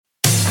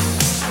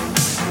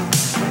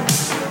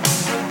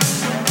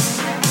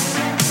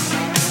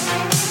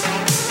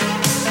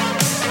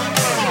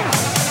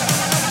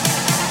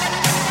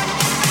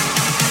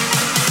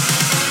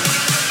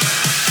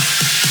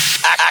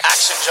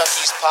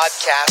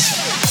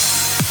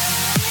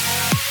podcast.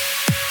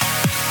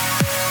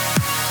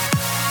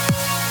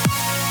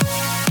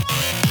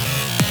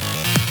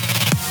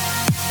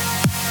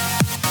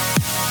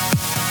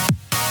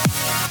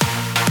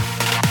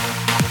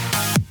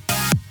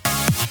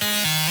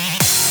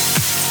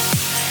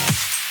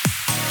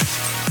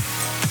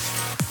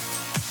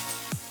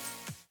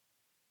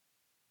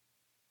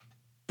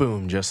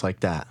 Boom, just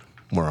like that.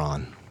 We're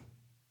on.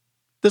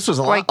 This was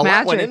a Like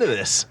lot went magic. into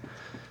this,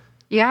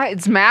 Yeah,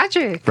 it's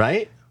magic.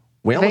 right?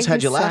 We almost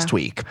had you Vegas, last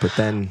week, but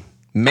then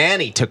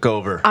Manny took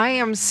over. I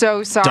am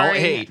so sorry. Don't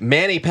hate.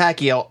 Manny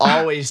Pacquiao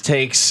always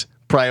takes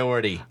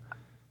priority.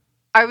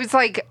 I was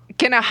like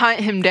gonna hunt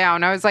him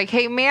down. I was like,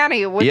 "Hey,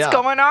 Manny, what's Yeah.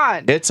 going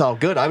on?" It's all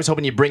good. I was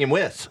hoping you'd bring him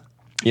with.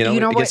 I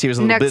guess what? he was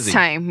a little Next busy.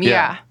 time,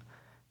 yeah.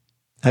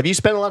 Have you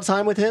spent a lot of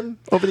time with him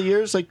over the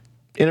years, like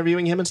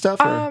interviewing him and stuff?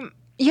 Or?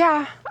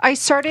 Yeah, I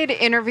started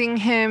interviewing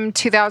him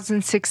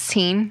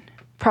 2016.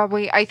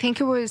 Probably, I think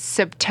it was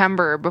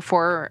September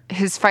before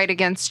his fight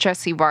against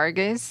Jesse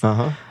Vargas.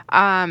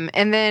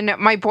 And then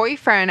my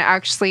boyfriend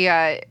actually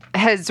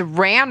has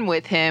ran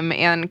with him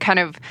and kind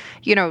of,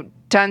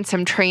 done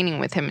some training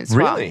with him as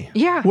well. Really?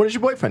 Yeah. What does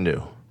your boyfriend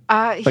do?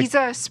 He's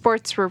a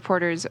sports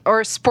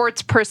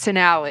sports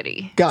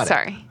personality. Got it.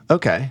 Sorry.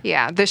 Okay.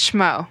 Yeah, the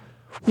schmo.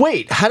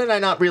 Wait, how did I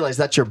not realize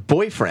that's your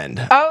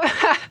boyfriend?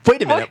 Oh,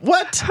 Wait a minute.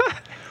 What?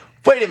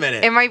 Wait a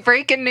minute. am I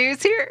breaking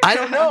news here? I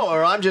don't know,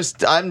 or I'm just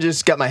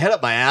got my head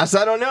up my ass.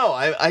 I don't know.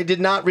 I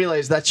did not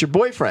realize that's your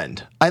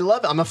boyfriend. I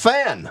love it. I'm a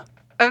fan.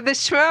 Of the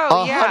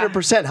schmo, yeah.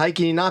 100%. How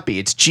can you not be?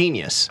 It's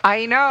genius.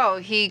 I know.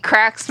 He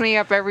cracks me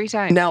up every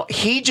time. Now,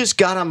 he just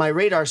got on my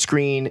radar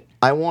screen,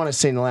 I want to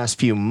say in the last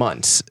few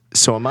months.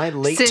 So am I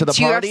late Since to the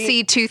party?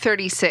 UFC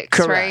 236,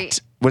 Correct.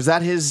 right? Was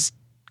that his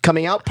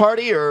coming out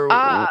party, or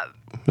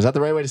was that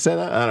the right way to say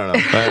that? I don't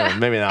know.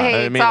 Maybe not. Hey, I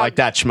didn't mean it like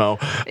that,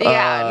 schmo.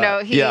 Yeah,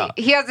 no, he yeah.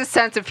 he has a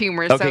sense of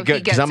humor, Okay, so good, he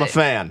because gets I'm a it.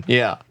 fan.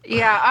 Yeah.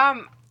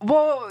 Yeah,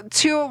 well,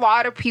 to a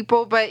lot of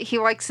people, but he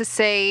likes to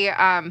say,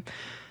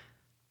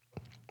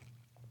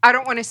 I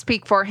don't want to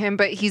speak for him,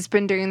 but he's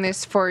been doing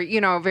this for,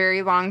 a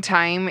very long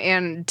time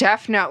and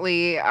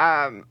definitely,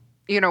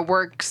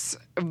 works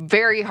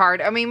very hard.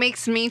 I mean,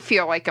 makes me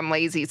feel like I'm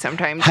lazy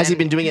sometimes. Has he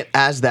been doing it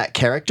as that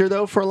character,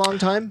 though, for a long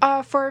time?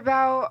 For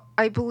about,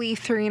 I believe,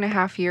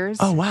 3.5 years.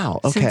 Oh, wow.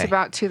 Okay. Since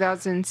about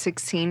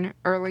 2016,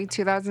 early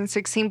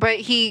 2016. But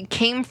he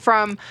came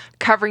from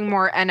covering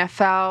more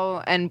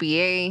NFL,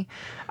 NBA.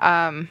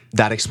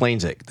 That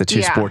explains it. The two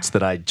Yeah. sports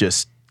that I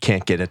just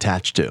can't get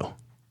attached to.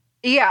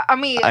 Yeah, I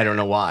mean... I don't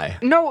know why.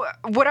 No,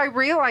 what I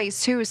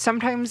realize, too, is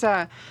sometimes,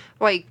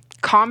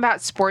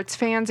 combat sports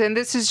fans, and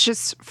this is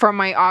just from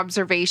my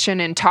observation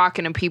and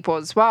talking to people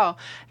as well,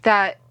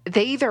 that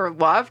they either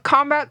love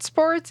combat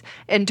sports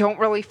and don't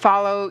really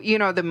follow,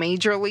 the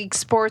major league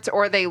sports,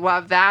 or they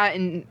love that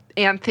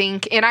and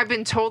think, and I've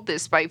been told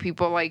this by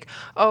people like,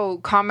 oh,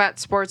 combat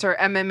sports or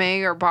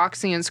MMA or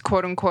boxing is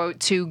quote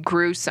unquote too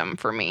gruesome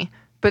for me.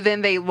 But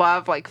then they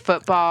love like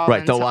football.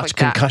 Right, and they'll stuff watch like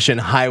that. Concussion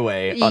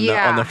Highway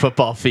on the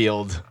football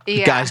field.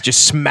 Yeah. Guys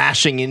just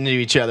smashing into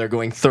each other,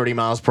 going 30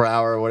 miles per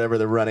hour or whatever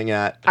they're running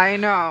at. I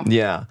know.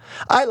 Yeah.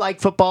 I like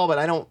football, but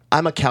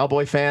I'm a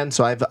Cowboy fan,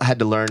 so I've had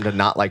to learn to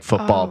not like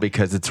football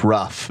because it's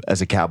rough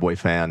as a Cowboy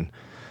fan.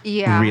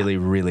 Yeah. Really,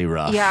 really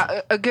rough. Yeah,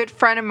 a good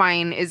friend of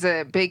mine is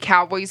a big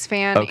Cowboys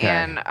fan, Okay.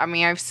 and I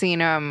mean, I've seen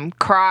him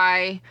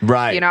cry.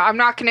 Right. I'm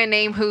not going to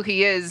name who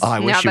he is. Oh, I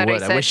now wish you that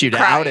would. I I said wish you'd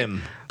cry. out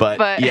him.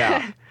 But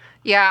yeah.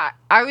 Yeah,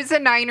 I was a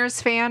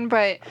Niners fan,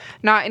 but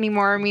not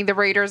anymore. I mean, the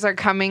Raiders are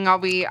coming.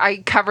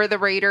 I cover the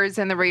Raiders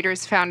and the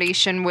Raiders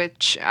Foundation,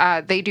 which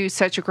they do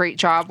such a great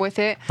job with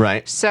it.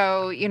 Right.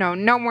 So,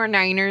 no more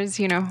Niners,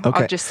 Okay.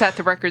 I'll just set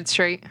the record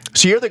straight.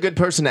 So you're the good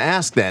person to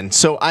ask then.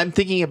 So I'm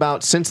thinking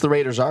about, since the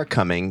Raiders are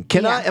coming,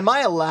 am I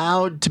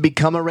allowed to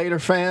become a Raider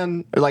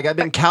fan? Like, I've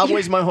been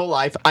Cowboys my whole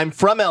life. I'm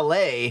from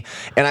LA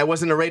and I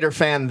wasn't a Raider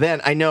fan then.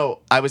 I know.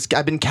 I've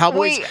been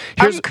Cowboys. Wait,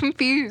 I'm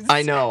confused.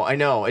 I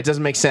know. It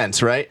doesn't make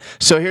sense, right?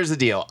 So here's the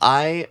deal.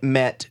 I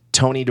met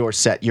Tony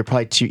Dorsett. You're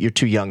probably you're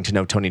too young to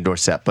know Tony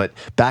Dorsett, but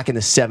back in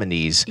the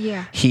 70s,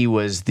 Yeah. he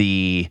was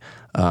the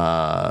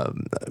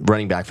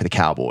running back for the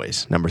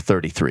Cowboys, number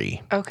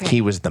 33. Okay.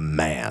 He was the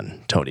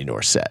man, Tony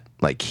Dorsett.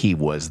 Like, he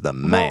was the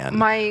man.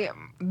 Well,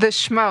 the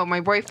schmo,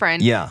 my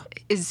boyfriend, Yeah.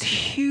 is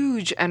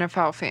huge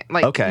NFL fan.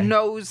 Like, Okay.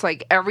 knows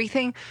like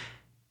everything.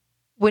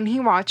 When he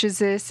watches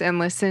this and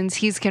listens,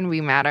 he's gonna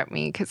be mad at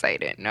me because I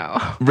didn't know.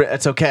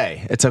 It's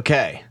okay. It's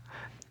okay.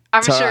 I'm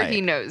It's all sure right.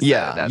 he knows.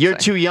 Yeah, though, you're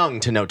that's too young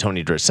to know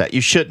Tony Dorsett.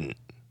 You shouldn't.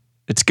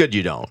 It's good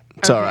you don't.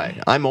 It's all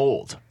right. I'm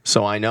old,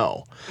 so I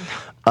know.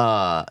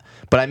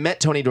 But I met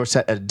Tony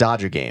Dorsett at a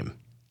Dodger game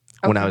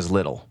when I was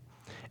little,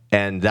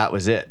 and that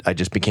was it. I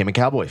just became a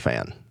Cowboy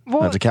fan. I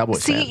was a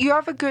Cowboys fan. See, you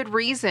have a good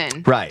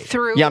reason. Right.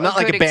 Through I'm not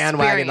like a good bandwagon.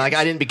 experience. Like,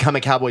 I didn't become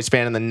a Cowboys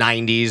fan in the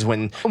 90s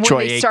when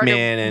Troy they started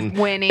Aikman and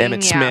winning,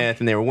 Emmitt yeah. Smith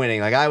and they were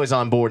winning. Like, I was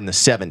on board in the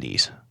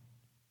 70s.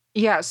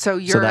 Yeah, so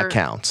that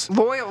counts.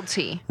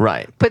 Loyalty.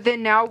 Right. But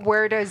then now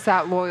where does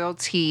that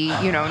loyalty,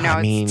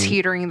 now it's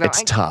teetering.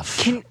 It's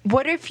tough.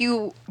 What if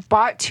you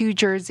bought 2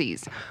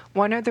 jerseys,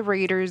 one of the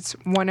Raiders,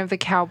 one of the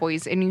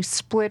Cowboys, and you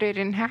split it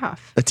in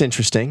half? That's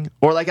interesting.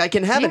 Or like I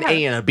can have an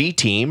A and a B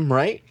team,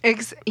 right?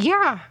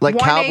 Like 1A,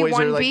 Cowboys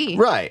 1B. Are like,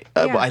 right.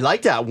 I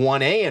like that.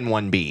 1A and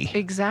 1B.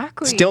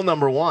 Exactly. Still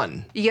number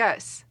 1.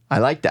 Yes. I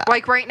like that.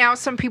 Like right now,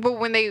 some people,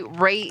 when they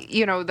rate,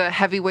 the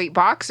heavyweight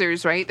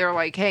boxers, right, they're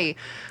like, hey,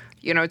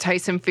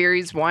 Tyson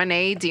Fury's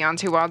 1A,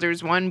 Deontay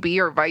Wilder's 1B,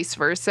 or vice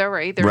versa,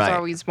 right? There's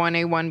always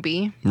 1A,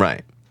 1B.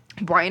 Right.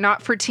 Why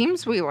not for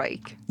teams we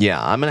like?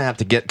 Yeah, I'm going to have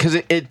to because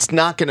it's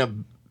not going to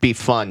be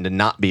fun to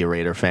not be a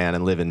Raider fan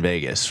and live in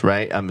Vegas,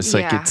 right? I'm just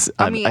like,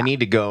 I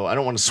need to go. I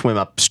don't want to swim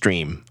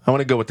upstream. I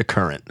want to go with the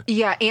current.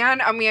 Yeah,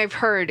 and I've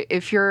heard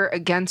if you're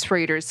against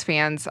Raiders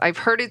fans, I've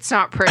heard it's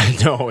not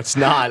pretty. No, it's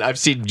not. I've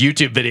seen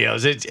YouTube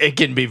videos. It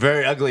can be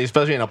very ugly,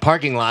 especially in a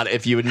parking lot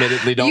if you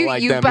admittedly don't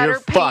like them. You better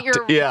paint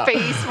fucked. your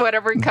face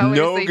whatever colors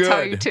they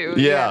tell you to.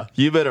 Yeah,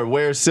 you better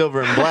wear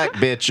silver and black,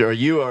 bitch, or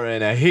you are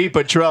in a heap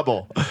of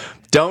trouble.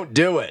 Don't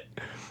do it.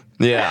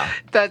 Yeah.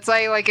 That's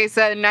like I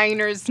said,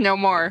 Niners no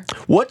more.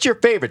 What's your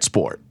favorite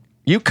sport?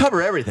 You cover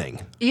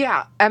everything.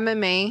 Yeah,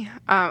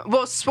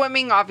 MMA.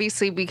 Swimming,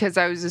 obviously, because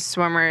I was a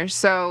swimmer.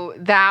 So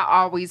that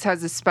always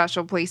has a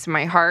special place in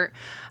my heart.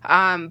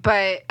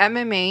 But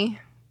MMA,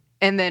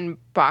 and then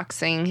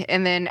boxing,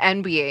 and then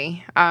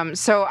NBA.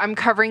 So I'm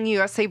covering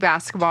USA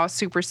basketball.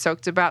 Super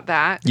stoked about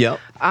that. Yep.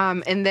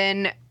 And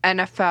then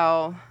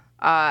NFL,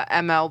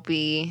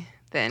 MLB,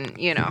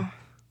 then,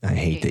 I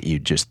hate that you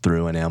just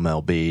threw an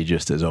MLB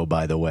just as,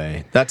 by the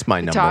way. That's my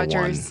number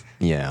Dodgers.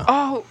 1. Yeah.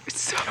 Oh,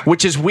 sorry.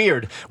 Which is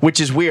weird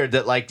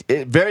that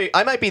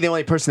I might be the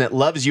only person that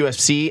loves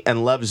UFC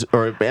and loves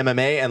or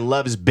MMA and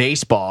loves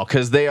baseball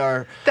because they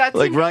are That's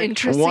like an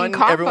interesting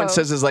combo. Everyone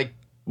says is like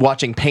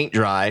watching paint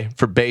dry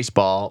for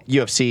baseball.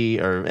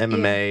 UFC or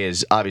MMA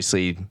is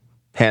obviously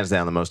hands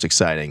down the most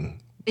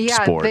exciting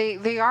sport.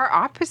 They are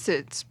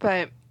opposites,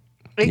 but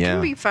it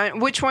can be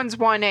fun. Which one's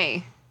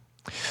 1A?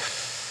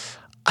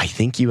 I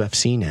think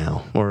UFC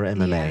now or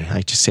MMA.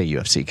 I just say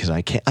UFC because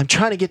I can't. I'm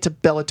trying to get to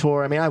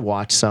Bellator. I mean, I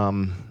watch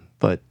some,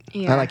 but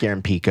I like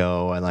Aaron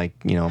Pico. I like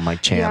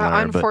Mike Chandler.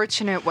 Yeah,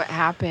 unfortunate what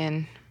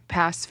happened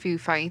past few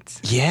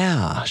fights.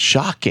 Yeah,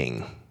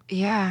 shocking.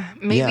 Yeah,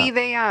 maybe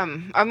they.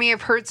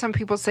 I've heard some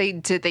people say,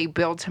 did they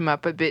build him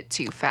up a bit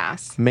too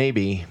fast?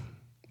 Maybe.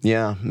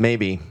 Yeah,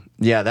 maybe.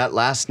 Yeah, that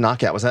last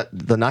knockout was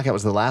the knockout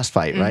was the last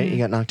fight, right? He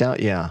got knocked out.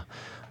 Yeah.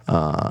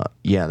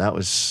 That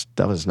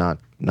was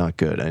not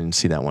good. I didn't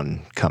see that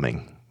one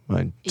coming,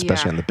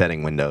 especially on the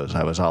betting windows.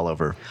 I was all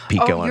over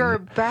Pico. Oh, you're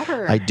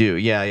better. I do.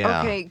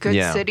 Yeah. Okay,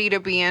 good city to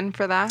be in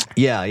for that.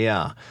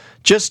 Yeah.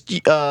 Just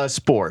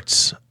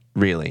sports,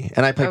 really,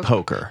 and I play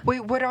poker.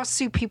 Wait, what else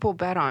do people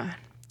bet on?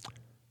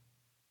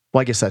 Well,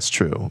 I guess that's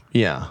true.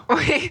 Yeah.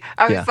 Wait,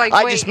 I was like,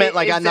 I just meant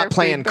like I'm not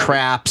playing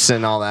craps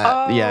and all that.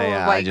 Oh,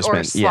 yeah. Like, I just or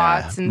meant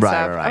slots and right,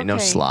 stuff. Right. Okay. No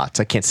slots.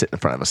 I can't sit in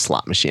front of a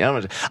slot machine.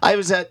 I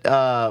was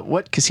at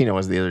what casino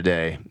was it the other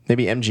day?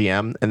 Maybe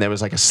MGM, and there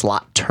was like a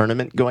slot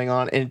tournament going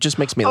on, and it just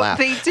makes me laugh.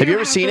 Have you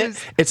ever seen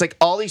it? It's like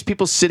all these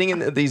people sitting in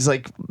front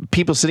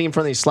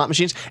of these slot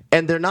machines,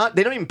 and they don't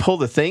even pull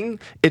the thing.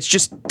 It's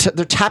just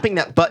they're tapping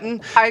that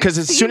button because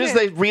as soon as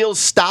the reels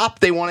stop,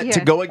 they want it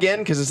to go again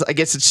because I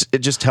guess it's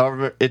just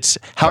however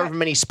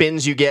many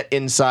spins you get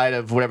inside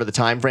of whatever the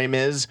time frame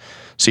is.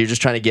 So you're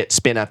just trying to get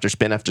spin after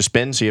spin after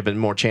spin, so you have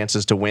more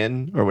chances to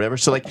win or whatever.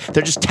 So like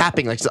they're just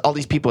tapping, like all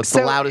these people. It's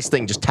the loudest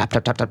thing. Just tap,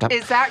 tap, tap, tap, tap.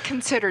 Is that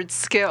considered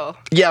skill?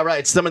 Yeah,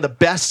 right. Some of the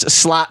best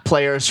slot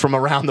players from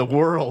around the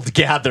world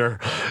gather.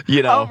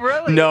 Oh,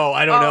 really? No,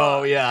 I don't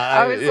know. Yeah,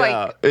 I was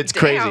like, it's damn.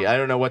 Crazy. I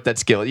don't know what that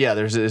skill. Yeah,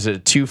 there's a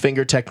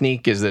 2-finger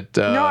technique. Is it?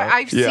 No,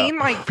 I've seen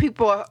like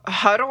people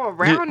huddle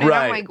around, and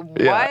I'm like,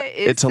 what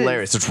is It's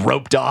hilarious. It's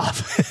roped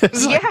off.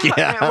 It's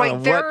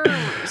like they're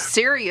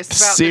serious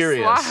about the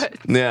slot.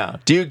 Yeah.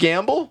 Do you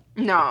gamble?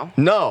 No.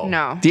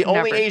 The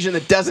only Asian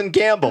that doesn't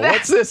gamble.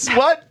 What's this?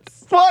 What?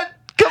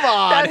 Come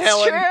on, That's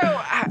Helen.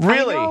 True.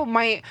 Really? I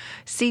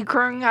know.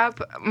 Growing up,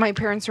 my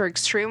parents were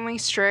extremely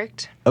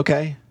strict.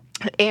 Okay.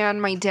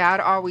 And my dad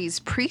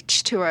always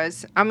preached to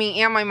us. And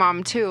my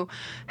mom too.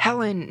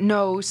 Helen,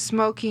 no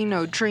smoking,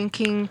 no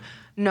drinking,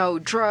 no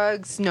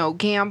drugs, no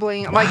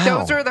gambling. Wow. Like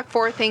those are the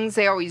 4 things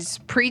they always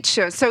preach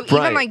to us. So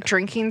even like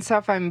drinking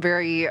stuff, I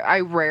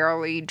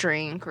rarely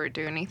drink or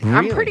do anything.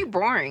 Really? I'm pretty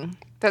boring.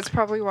 That's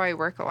probably why I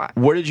work a lot.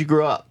 Where did you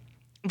grow up?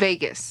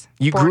 Vegas.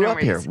 You grew up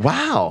here.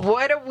 Wow.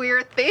 What a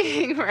weird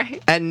thing,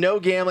 right? And no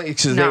gambling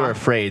because they were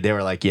afraid. They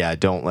were like, yeah,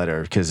 don't let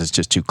her because it's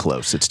just too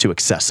close. It's too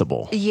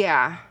accessible.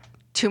 Yeah.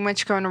 Too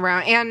much going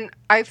around. And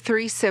I have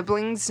 3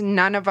 siblings.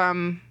 None of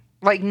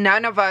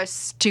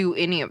us do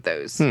any of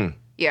those.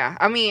 Yeah.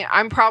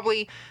 I'm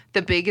probably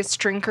the biggest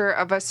drinker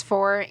of us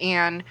 4.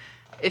 And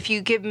if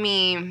you give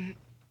me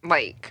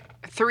like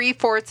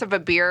 3/4 of a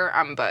beer,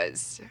 I'm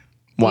buzzed.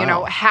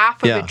 Wow.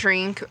 Half of a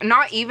drink,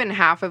 not even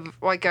half of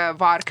like a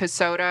vodka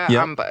soda,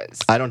 I'm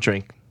buzzed. I don't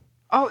drink.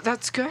 Oh,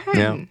 that's good.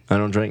 Yeah, I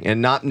don't drink,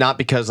 and not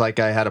because like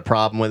I had a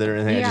problem with it or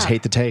anything. I just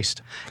hate the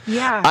taste.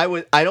 Yeah,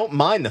 I don't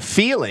mind the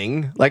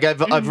feeling. Like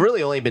I've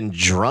really only been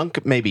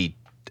drunk maybe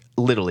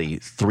literally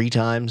 3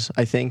 times.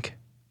 I think.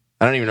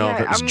 I don't even know if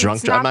it was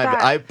drunk.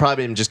 I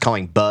probably am just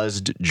calling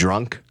buzzed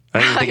drunk. I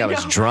don't even think I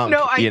was drunk.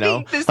 No, I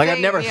think the like same, I've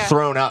never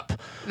thrown up.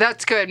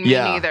 That's good. Me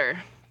neither.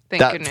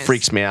 Thank that goodness.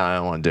 Freaks me out. I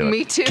don't want to do it.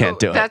 Me too. Can't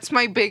do it. That's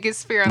my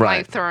biggest fear in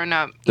life, throwing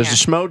up. Does the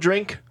schmo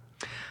drink?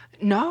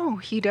 No,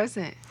 he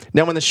doesn't.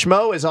 Now, when the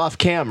schmo is off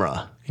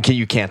camera,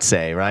 you can't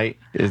say, right?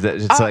 Is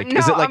it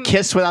like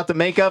Kiss without the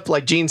makeup,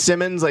 like Gene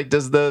Simmons? Like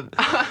does the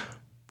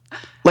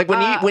like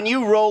when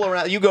you roll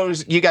around, you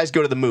guys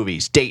go to the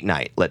movies, date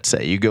night. Let's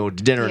say you go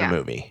to dinner and a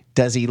movie.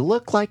 Does he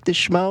look like the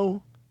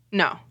schmo?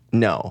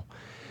 No.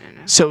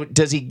 So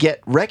does he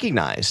get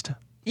recognized?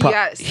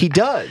 Yes, he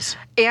does.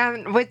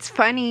 And what's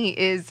funny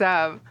is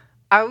I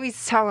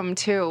always tell him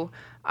too.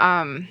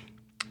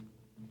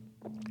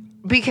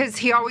 Because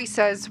he always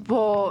says,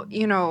 well,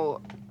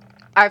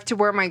 I have to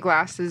wear my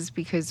glasses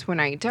because when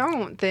I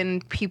don't,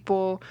 then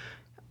people,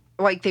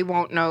 like, they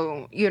won't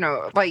know,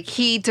 like,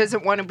 he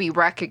doesn't want to be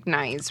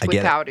recognized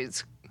without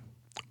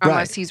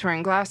unless he's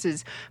wearing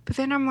glasses. But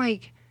then I'm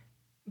like,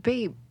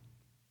 babe,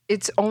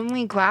 it's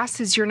only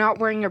glasses. You're not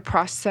wearing a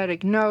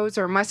prosthetic nose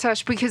or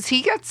mustache, because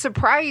he gets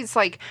surprised,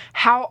 like,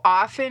 how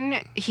often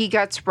he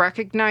gets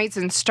recognized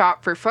and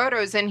stopped for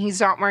photos and he's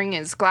not wearing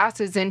his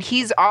glasses, and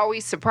he's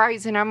always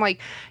surprised. And I'm like,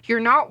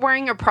 you're not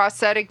wearing a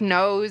prosthetic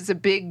nose, a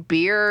big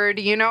beard,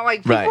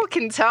 like, people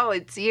can tell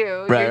it's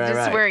you. You're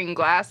just wearing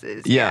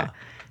glasses. Yeah.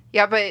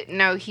 Yeah, but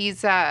no,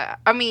 he's, I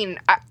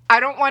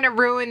don't want to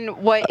ruin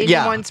what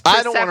anyone's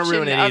perception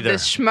of the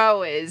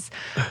schmo is,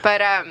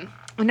 but,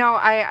 no,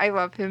 I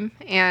love him,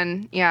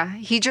 and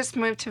he just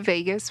moved to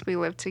Vegas. We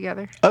live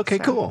together. Okay,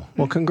 cool.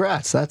 Well,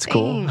 congrats. That's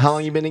cool. How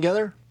long you been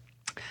together?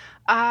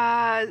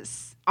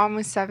 Almost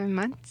 7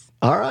 months.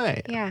 All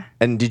right. Yeah.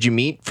 And did you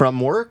meet from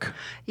work?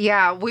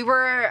 Yeah,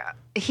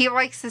 he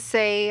likes to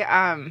say,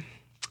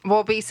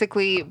 well,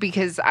 basically,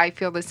 because I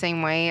feel the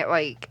same way,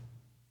 like,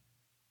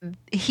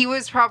 he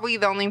was probably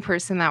the only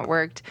person that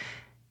worked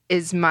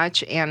as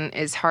much and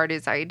as hard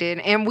as I did.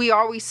 And we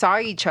always saw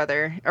each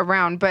other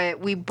around, but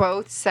we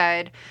both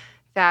said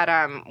that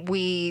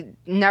we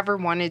never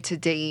wanted to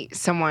date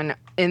someone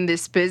in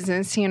this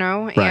business,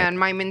 Right. And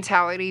my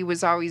mentality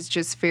was always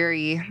just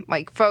very,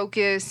 like,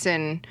 focused,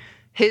 and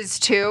his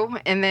too.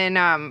 And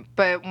then,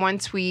 but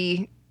once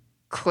we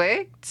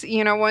clicked,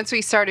 once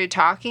we started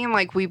talking,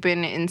 like, we've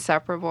been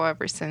inseparable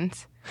ever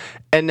since.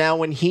 And now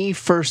when he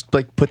first,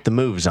 like, put the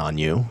moves on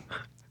you,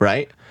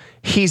 right?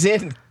 He's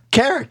in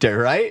character,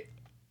 right?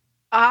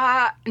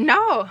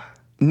 No.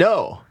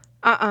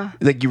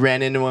 Like you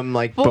ran into him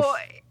like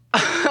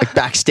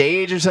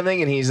backstage or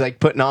something, and he's like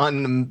putting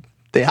on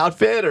the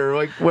outfit, or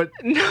like what?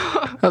 No.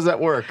 How's that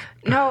work?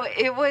 No,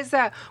 it was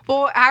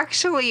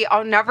actually,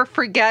 I'll never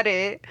forget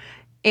it.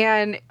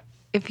 And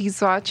if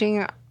he's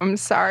watching, I'm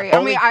sorry.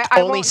 Only, I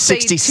only won't say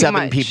 67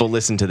 too much. people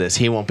listen to this.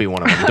 He won't be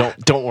one of them.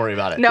 Don't worry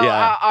about it. No,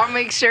 yeah. I'll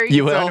make sure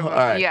you will. All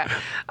right. Yeah.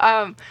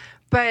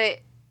 But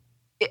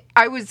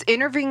I was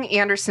interviewing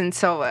Anderson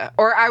Silva,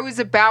 or I was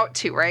about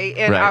to, right?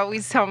 And I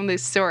always tell him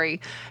this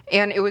story.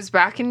 And it was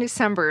back in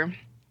December.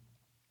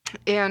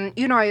 And,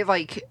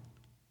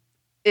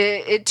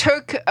 it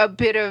took a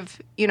bit of,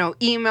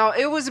 email.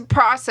 It was a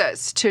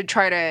process to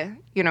try to,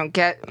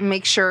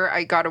 make sure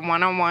I got a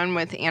one-on-one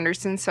with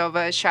Anderson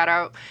Silva. Shout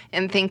out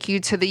and thank you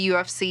to the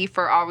UFC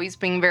for always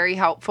being very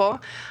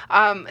helpful.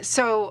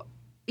 So,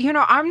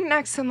 I'm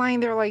next in line.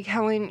 They're like,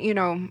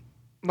 Helen,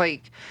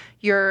 like,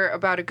 you're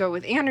about to go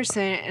with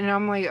Anderson. And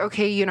I'm like,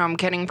 okay, I'm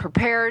getting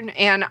prepared.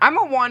 And I'm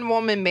a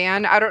one-woman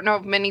band. I don't know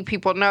if many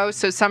people know.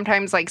 So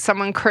sometimes, like,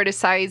 someone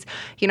criticize,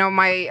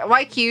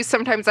 like you,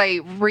 sometimes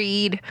I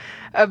read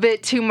a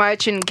bit too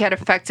much and get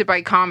affected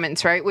by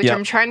comments, right? Which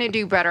I'm trying to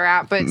do better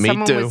at. But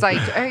someone was like,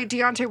 hey,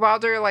 Deontay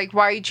Wilder, like,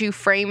 why'd you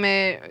frame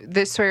it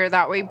this way or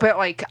that way? But,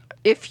 like,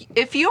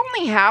 if you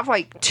only have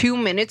like 2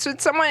 minutes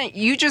with someone,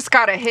 you just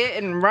gotta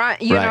hit and run.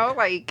 You know,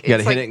 like, you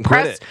gotta it's hit like it and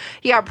quit it.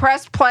 Yeah,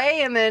 press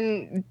play and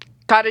then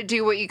gotta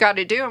do what you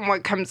gotta do, and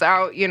what comes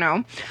out.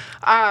 Yeah.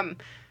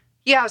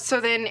 So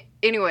then,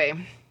 anyway,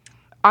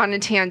 on a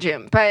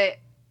tangent, but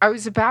I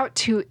was about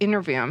to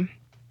interview him.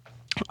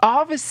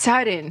 All of a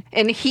sudden,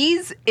 and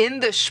he's in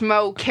the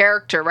schmo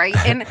character, right?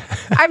 And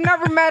I've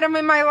never met him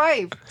in my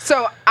life,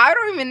 so I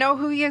don't even know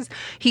who he is.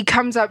 He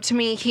comes up to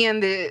me, he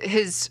and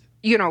his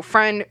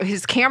friend,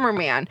 his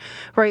cameraman,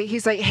 right?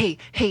 He's like, hey,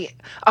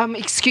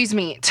 excuse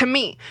me, to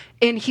me.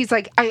 And he's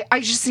like, I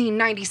just need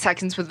 90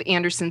 seconds with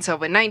Anderson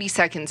Silva, 90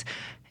 seconds.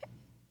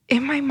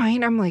 In my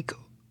mind, I'm like,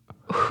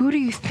 who do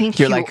you think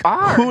You're you like,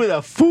 are? Who the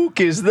fook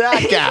is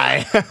that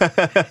guy?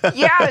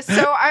 Yeah,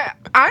 so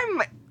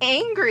I'm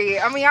angry.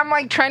 I mean, I'm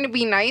like trying to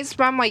be nice,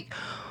 but I'm like,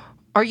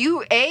 are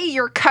you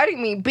you're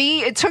cutting me.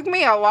 B, it took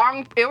me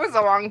it was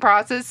a long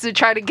process to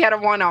try to get a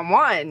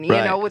one-on-one,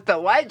 with the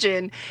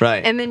legend.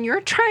 Right. And then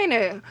you're trying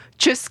to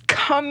just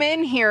come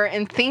in here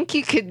and think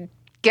you could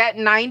get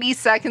 90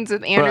 seconds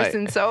with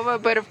Anderson Silva.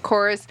 But of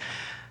course,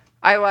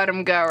 I let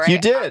him go, right? You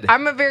did.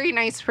 I'm a very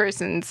nice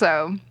person,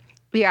 so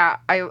yeah,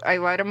 I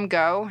let him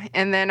go.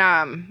 And then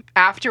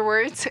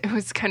afterwards, it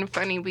was kind of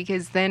funny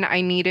because then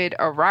I needed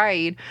a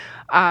ride.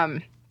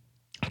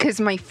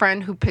 Because my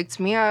friend who picked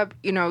me up,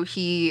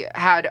 he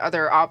had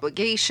other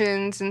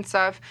obligations and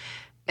stuff.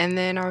 And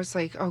then I was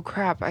like, oh,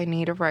 crap, I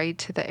need a ride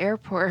to the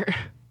airport.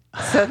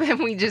 So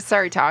then we just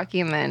started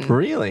talking. Then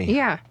Really?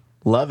 Yeah.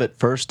 Love at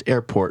first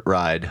airport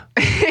ride.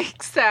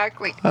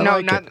 Exactly. I No,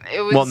 like not it.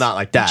 it was Well, not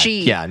like that.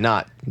 G. Yeah,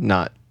 not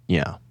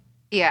yeah.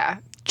 Yeah.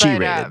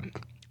 G-rated.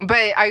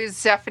 But I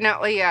was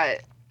definitely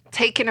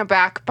taken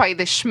aback by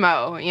the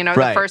schmo,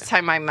 Right. the first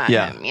time I met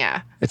him.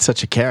 Yeah. It's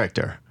such a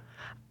character.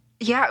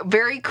 Yeah,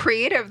 very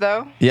creative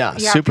though. Yeah,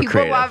 super people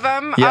creative. love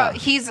him. Yeah.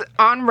 He's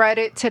on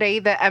Reddit today,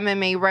 the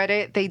MMA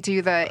Reddit. They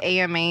do the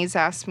AMAs,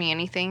 Ask Me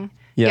Anything.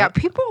 Yeah. Yeah,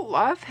 people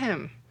love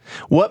him.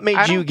 What made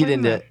I you don't get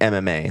blame into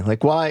MMA?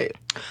 Like, why?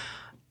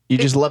 You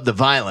just love the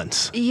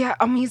violence. Yeah,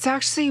 it's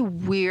actually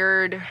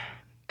weird.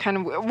 Kind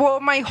of. Well,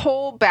 my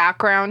whole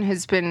background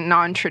has been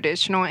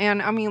non-traditional,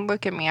 and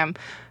look at me. I'm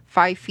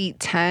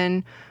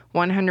 5'10",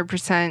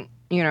 100%.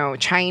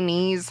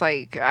 Chinese,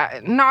 like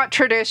not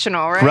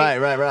traditional, right?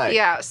 Right.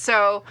 Yeah.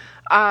 So,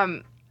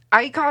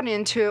 I got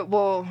into it.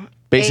 Well,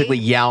 Basically,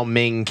 Yao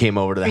Ming came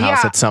over to the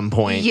house at some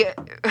point. Yeah.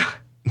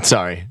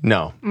 Sorry,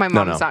 no. My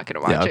mom's not going to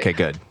watch Yeah, it. okay,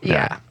 good.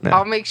 Yeah.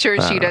 I'll make sure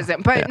she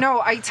doesn't. But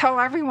no, I tell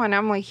everyone,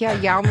 I'm like, yeah,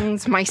 Yao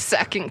Ming's my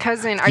second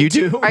cousin. You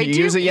do? I you do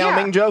use a Yao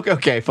Ming joke?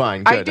 Okay,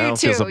 fine. Good. I do don't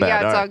too. feel so bad. Yeah,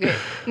 it's all right. good.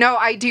 No,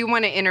 I do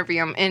want to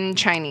interview him in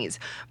Chinese.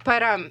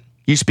 But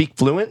You speak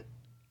fluent?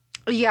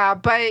 yeah,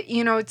 but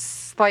it's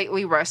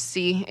slightly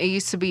rusty. It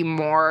used to be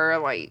more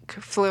like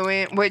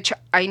fluent, which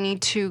I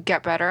need to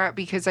get better at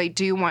because I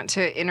do want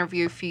to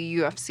interview a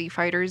few UFC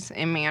fighters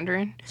in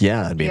Mandarin.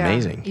 Yeah, that'd be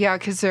amazing. Yeah,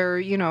 because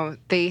they're,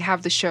 they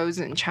have the shows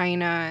in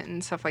China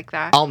and stuff like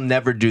that. I'll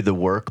never do the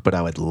work, but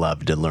I would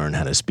love to learn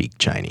how to speak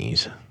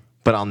Chinese.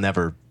 But I'll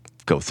never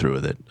go through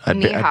with it.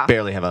 I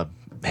barely have a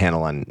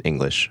handle on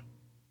English.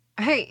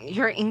 Hey,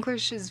 your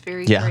English is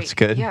very Yeah, great. it's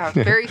good. Yeah,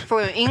 very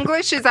fluent.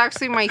 English is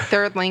actually my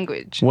third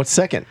language. What's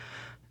second?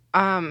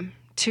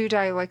 2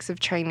 dialects of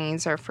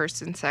Chinese are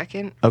first and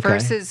second. Okay.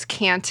 First is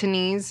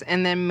Cantonese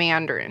and then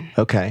Mandarin.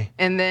 Okay.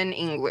 And then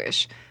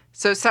English.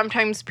 So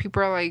sometimes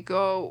people are like,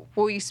 oh,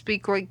 will you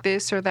speak like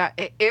this or that?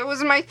 It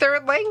was my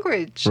third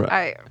language.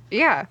 Right.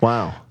 Yeah.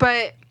 Wow.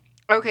 But,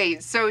 okay,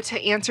 so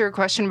to answer your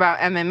question about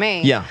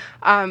MMA. Yeah.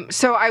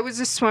 So I was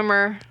a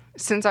swimmer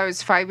since I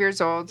was 5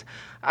 years old.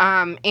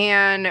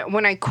 And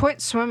when I quit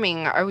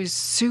swimming, I was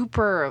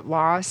super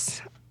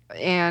lost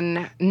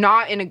and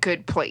not in a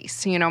good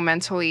place,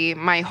 mentally.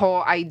 My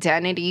whole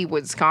identity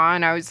was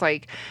gone. I was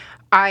like,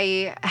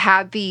 I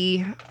had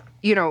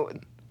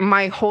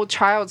my whole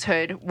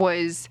childhood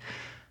was,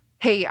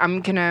 hey,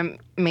 I'm going to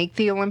make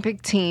the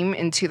Olympic team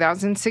in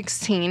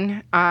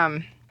 2016.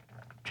 I'm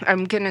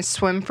going to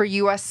swim for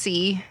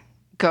USC,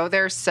 go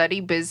there, study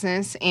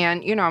business,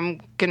 and,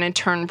 I'm going to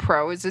turn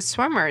pro as a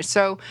swimmer.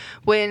 So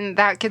when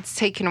that gets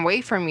taken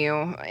away from you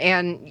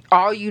and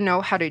all you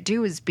know how to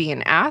do is be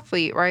an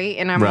athlete, right?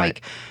 And I'm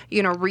Right.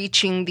 like,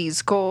 reaching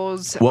these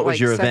goals. What was like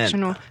your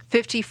sectional, event?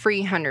 50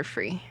 free, 100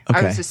 free. I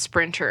Okay. was a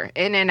sprinter,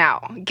 in and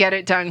out, get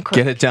it done quick.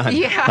 Get it done.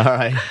 Yeah. All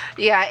right.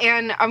 Yeah,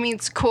 and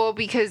it's cool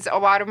because a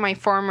lot of my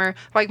former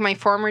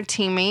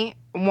teammate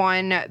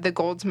won the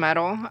gold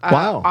medal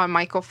Wow. on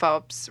Michael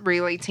Phelps'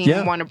 relay team.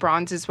 Yeah. Won a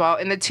bronze as well.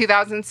 In the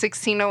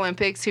 2016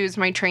 Olympics, he was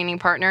my training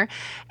partner.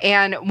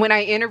 And when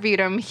I interviewed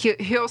him,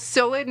 he'll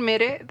still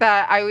admit it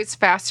that I was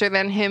faster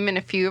than him in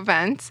a few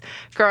events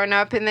growing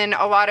up. And then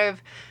a lot of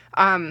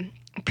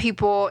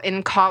people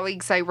and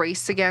colleagues I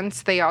raced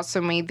against, they also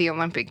made the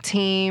Olympic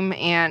team.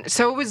 And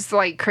so it was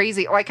like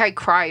crazy. Like I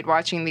cried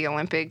watching the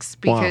Olympics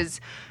because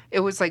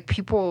it was like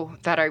people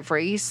that I've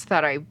raced,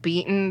 that I've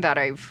beaten, that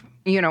I've,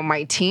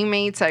 my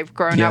teammates I've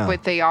grown up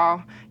with, they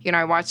all,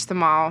 I watched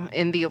them all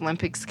in the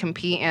Olympics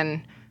compete,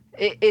 and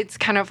it's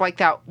kind of like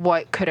that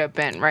what could have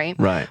been, right?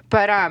 Right.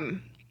 But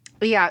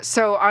yeah,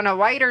 so on a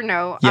lighter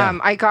note,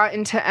 I got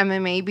into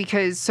MMA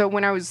because so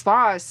when I was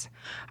lost,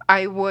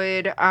 I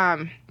would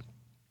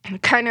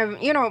kind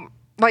of,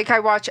 like I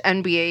watch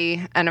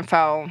NBA,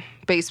 NFL,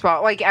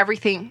 baseball, like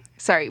everything,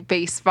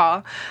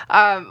 baseball,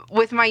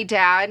 with my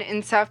dad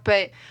and stuff,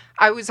 but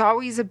I was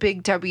always a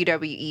big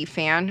WWE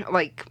fan,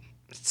 like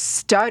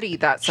studied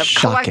that stuff.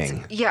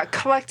 Shocking.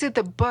 Collected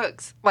the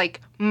books,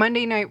 like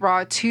Monday Night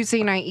Raw,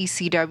 Tuesday Night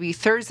ECW,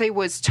 Thursday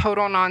was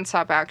Total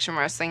Nonstop Action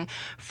Wrestling,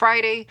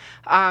 Friday,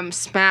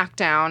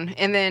 SmackDown,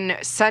 and then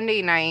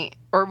Sunday night,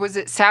 or was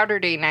it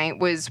Saturday night,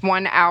 was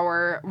 1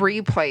 hour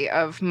replay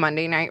of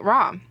Monday Night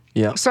Raw.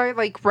 Yeah. So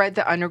I read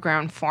the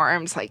underground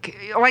forums, like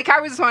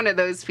I was one of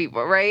those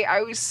people, right?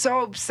 I was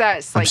so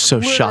obsessed. I'm so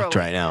shocked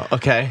literally. right now.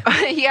 Okay.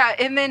 Yeah,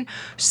 and then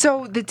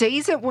so the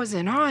days it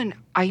wasn't on,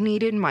 I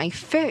needed my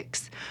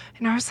fix,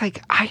 and I was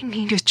like, I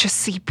need to just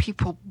see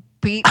people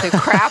beat the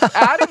crap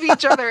out of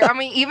each other. I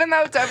mean, even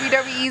though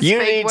WWE's You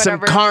fake, need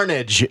whatever. some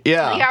carnage.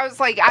 Yeah. Yeah, I was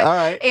like, All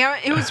right.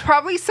 and it was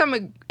probably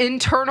some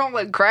internal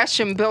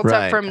aggression built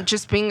Right. up from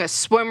just being a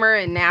swimmer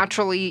and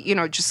naturally,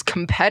 just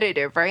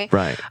competitive, right?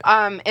 Right.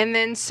 And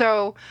then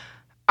so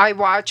I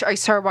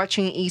started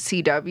watching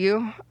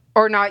ECW.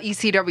 Or not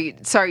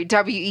ECW, sorry,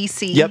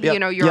 WEC, Yep,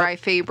 Uriah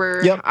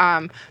Faber,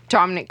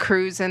 Dominic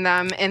Cruz and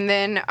them. And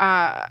then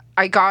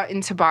I got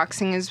into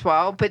boxing as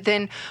well. But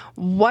then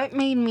what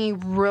made me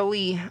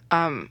really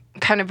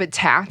kind of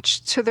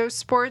attached to those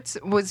sports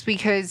was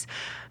because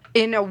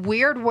in a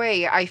weird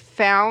way, I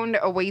found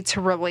a way to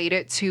relate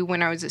it to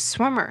when I was a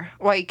swimmer.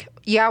 Like,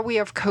 yeah, we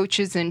have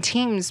coaches and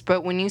teams,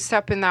 but when you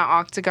step in that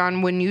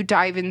octagon, when you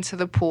dive into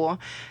the pool,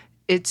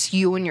 it's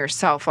you and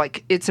yourself.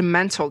 Like, it's a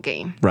mental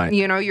game. Right.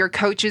 Your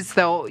coaches,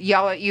 they'll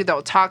yell at you,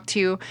 they'll talk to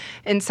you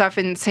and stuff.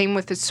 And same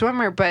with the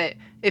swimmer. But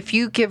if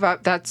you give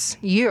up, that's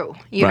you.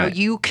 Right.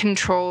 You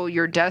control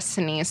your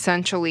destiny,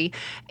 essentially.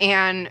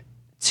 And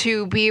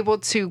to be able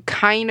to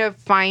kind of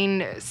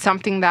find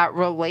something that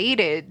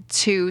related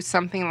to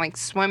something like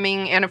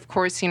swimming. And of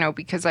course,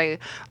 because I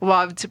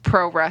loved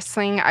pro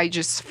wrestling, I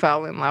just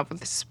fell in love with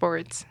the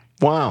sports.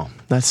 Wow.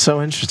 That's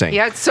so interesting.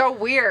 Yeah, it's so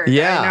weird.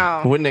 Yeah. I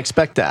know. Wouldn't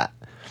expect that.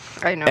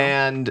 I know.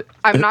 And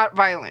I'm not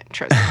violent,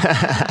 trust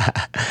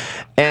me.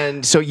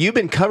 and so you've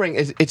been covering,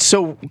 it's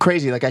so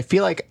crazy. Like, I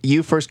feel like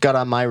you first got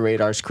on my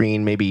radar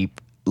screen maybe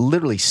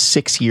literally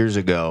 6 years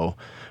ago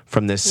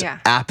from this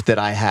app that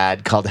I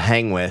had called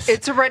Hang With.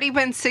 It's already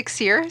been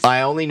 6 years?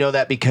 I only know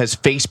that because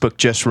Facebook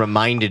just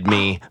reminded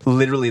me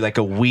literally like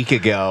a week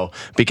ago,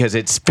 because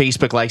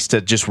Facebook likes to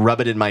just rub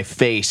it in my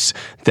face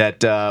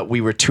that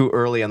we were too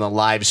early on the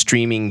live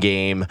streaming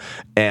game,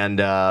 and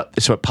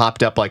so it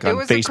popped up like on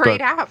Facebook. It was a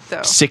great app,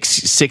 though.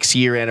 Six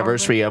year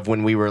anniversary of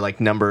when we were like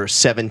number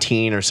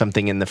 17 or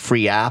something in the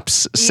free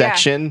apps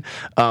section,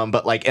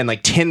 but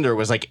like Tinder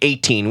was like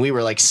 18. We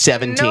were like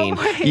 17.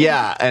 No way.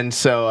 Yeah, and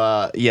so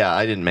I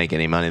didn't make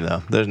any money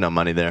though. There's no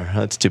money there.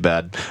 That's too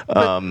bad.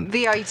 But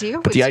the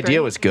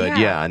idea was good.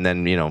 Yeah. And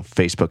then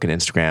Facebook and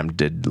Instagram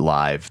did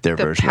their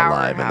version of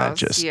live, and that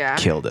just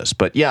killed us.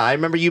 But yeah, I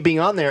remember you being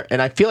on there,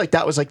 and I feel like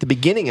that was like the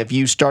beginning of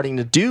you starting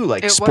to do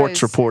like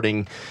sports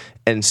reporting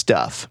and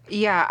stuff.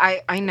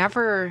 Yeah, I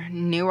never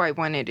knew I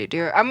wanted to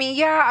do it. I mean,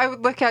 yeah, I would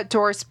look at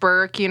Doris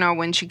Burke,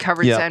 when she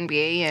covers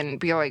NBA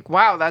and be like,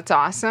 wow, that's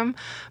awesome.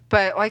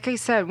 But like I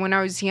said, when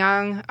I was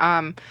young,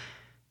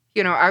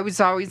 I was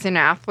always an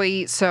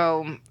athlete,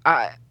 so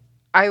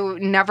I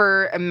would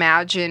never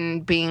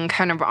imagine being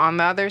kind of on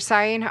the other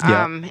side.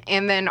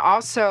 And then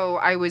also,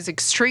 I was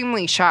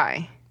extremely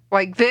shy.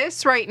 Like,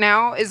 this right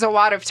now is a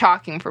lot of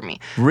talking for me.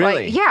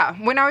 Really? Like, yeah.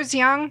 When I was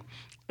young,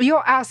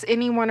 you'll ask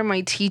any one of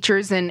my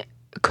teachers and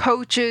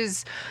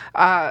coaches,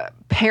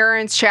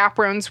 parents,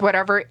 chaperones,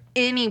 whatever,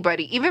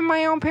 anybody, even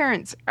my own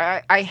parents.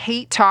 I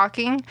hate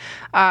talking.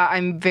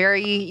 I'm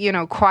very,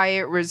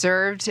 quiet,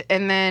 reserved.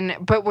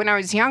 But when I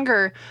was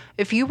younger,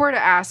 if you were to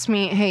ask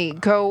me, hey,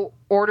 go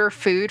order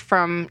food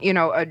from,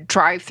 a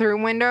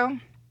drive-through window,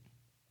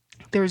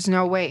 there's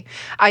no way.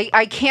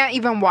 I can't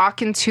even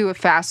walk into a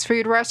fast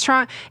food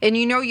restaurant, and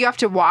you have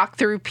to walk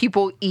through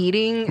people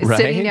eating,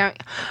 sitting down.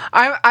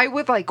 I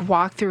would like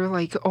walk through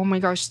like, oh my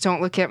gosh,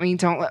 don't look at me,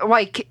 don't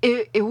like.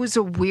 It was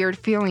a weird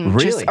feeling.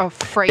 Really? Just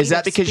afraid. Is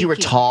that because you were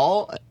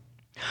tall?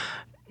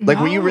 Like,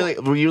 no.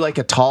 were you like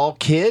a tall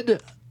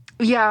kid?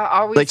 Yeah,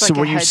 always. Like, so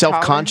were you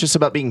self-conscious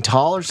about being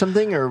tall or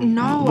something, or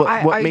no?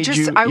 What made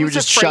you? You were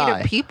just afraid shy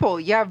of people.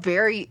 Yeah,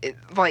 very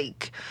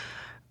like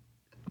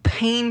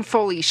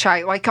painfully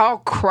shy. Like, I'll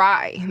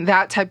cry.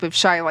 That type of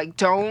shy. Like,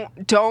 don't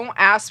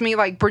ask me.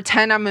 Like,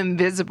 pretend I'm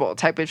invisible.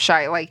 Type of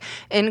shy. Like,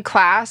 in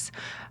class,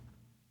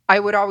 I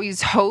would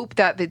always hope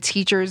that the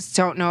teachers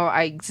don't know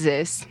I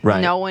exist.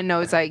 Right. No one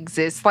knows I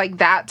exist. Like,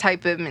 that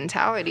type of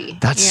mentality.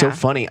 That's so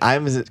funny. I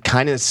was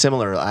kind of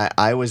similar.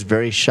 I was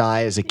very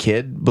shy as a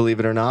kid,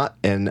 believe it or not.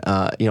 And,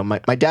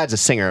 my dad's a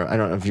singer. I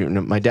don't know if you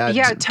know. My dad's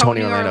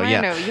Tony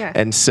Orlando. Yeah.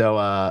 And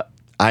so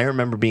I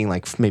remember being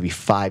like maybe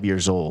 5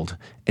 years old,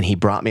 and he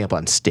brought me up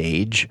on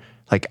stage.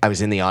 Like, I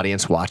was in the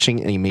audience watching,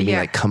 and he made me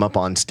like come up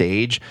on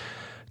stage.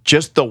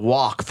 Just the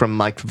walk from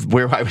like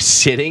where I was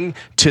sitting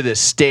to the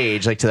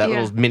stage, like to that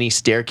little mini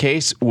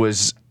staircase,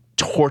 was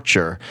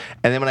torture.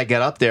 And then when I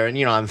got up there, and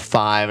I'm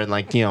 5, and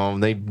like they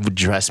would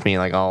dress me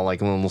like all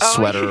like a little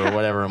sweater or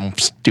whatever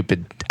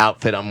stupid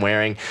outfit I'm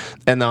wearing,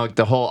 and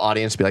the whole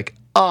audience would be like,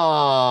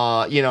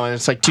 oh, and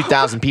it's like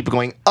 2,000 people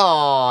going,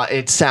 oh,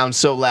 it sounds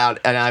so loud,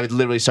 and I would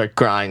literally start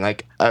crying.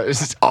 Like, it was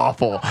just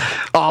awful.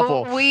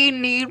 We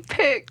need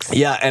pics.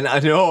 Yeah, and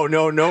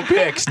no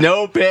pics,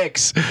 no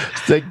pics.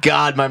 Thank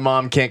God my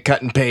mom can't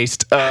cut and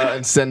paste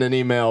and send an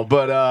email.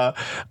 But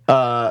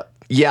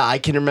I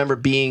can remember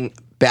being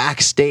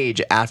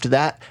backstage after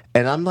that,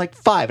 and I'm like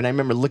 5, and I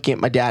remember looking at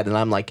my dad, and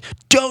I'm like,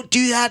 don't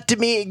do that to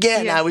me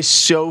again. I was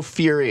so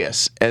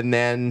furious. And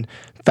then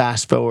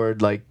fast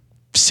forward like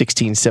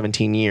 16,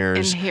 17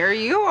 years. And here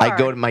you are. I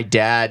go to my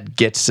dad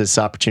gets this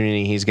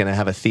opportunity. He's going to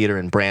have a theater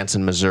in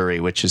Branson, Missouri,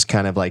 which is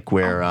kind of like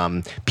where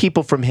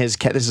people from his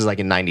this is like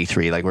in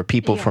 '93, like where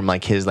people from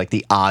like his like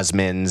the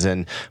Osmonds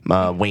and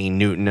Wayne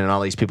Newton and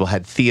all these people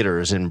had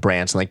theaters in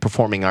Branson, like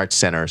performing arts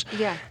centers.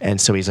 Yeah. And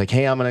so he's like,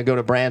 "Hey, I'm going to go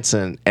to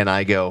Branson," and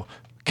I go,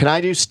 "Can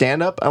I do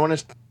stand up? I want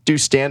to do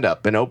stand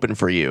up and open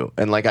for you."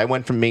 And like I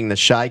went from being the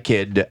shy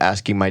kid to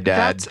asking my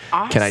dad, That's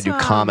awesome. "Can I do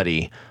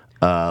comedy?"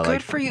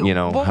 Good for you.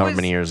 However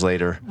many years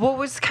later. What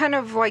was kind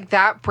of like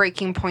that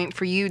breaking point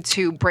for you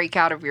to break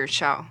out of your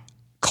shell?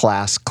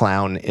 Class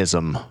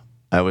clownism.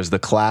 I was the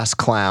class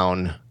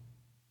clown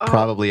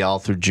probably all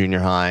through junior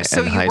high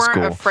and high school. So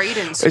you weren't afraid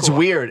in school? It's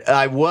weird.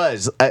 I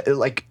was.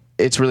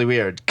 It's really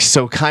weird.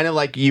 So kind of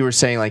like you were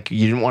saying, like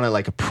you didn't want to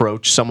like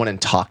approach someone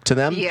and talk to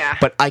them. Yeah.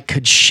 But I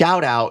could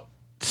shout out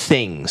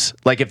things.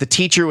 Like if the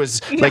teacher was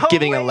like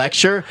giving a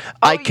lecture,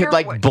 I could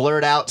like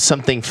blurt out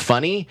something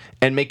funny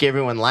and make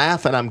everyone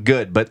laugh and I'm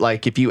good. But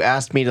like if you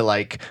asked me to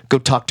like go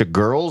talk to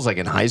girls like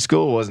in high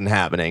school, it wasn't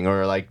happening.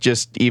 Or like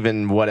just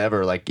even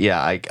whatever, like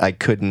I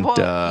couldn't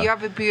you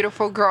have a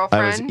beautiful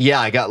girlfriend.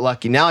 I got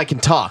lucky. Now I can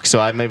talk,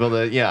 so I'm able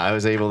to I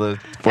was able to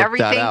work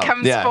everything that out.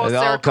 Comes full it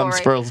circle, all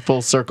comes right?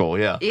 full circle,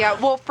 Yeah,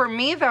 well for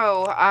me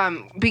though,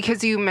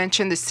 because you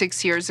mentioned this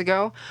 6 years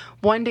ago,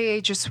 one day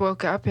I just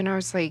woke up and I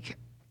was like,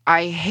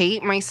 I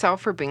hate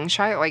myself for being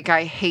shy. Like,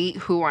 I hate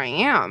who I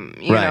am,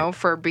 you know,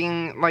 for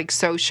being, like,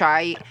 so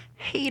shy.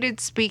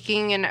 Hated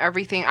speaking and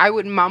everything. I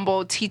would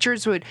mumble.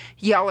 Teachers would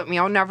yell at me.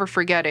 I'll never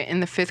forget it. In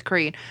the 5th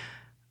grade.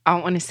 I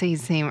don't want to say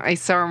his name. I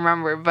still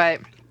remember.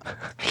 But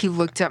he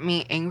looked at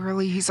me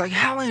angrily. He's like,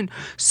 "Helen,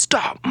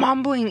 stop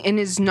mumbling." And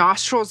his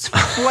nostrils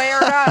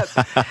flared up.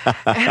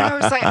 And I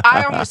was like,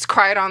 I almost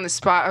cried on the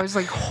spot. I was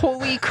like,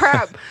 holy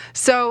crap.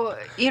 So,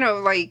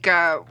 like,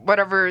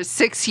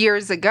 6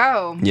 years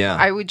ago,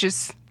 I would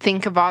just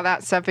think of all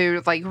that stuff. It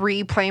would, like,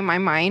 replay in my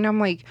mind. I'm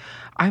like,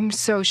 I'm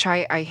so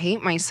shy. I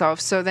hate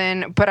myself. So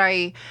then, but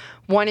I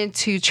wanted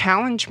to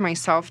challenge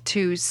myself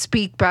to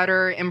speak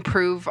better,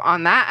 improve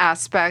on that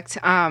aspect.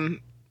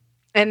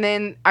 And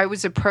then I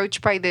was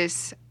approached by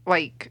this,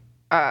 like,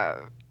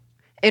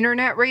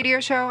 internet radio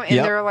show,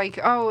 and they're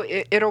like, "Oh,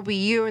 it'll be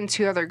you and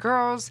 2 other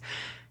girls."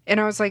 And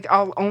I was like,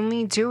 I'll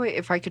only do it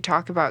if I could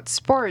talk about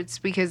sports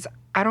because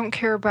I don't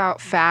care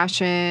about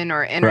fashion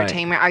or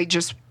entertainment. I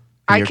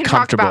can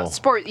talk about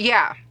sport.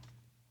 Yeah.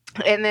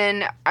 And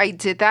then I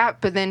did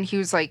that, but then he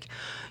was like,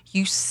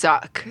 "You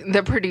suck."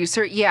 The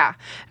producer, yeah.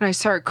 And I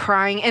started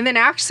crying. And then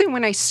actually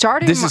when I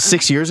started... This is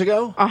 6 years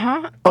ago?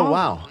 Uh-huh. Oh,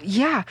 wow.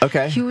 Yeah.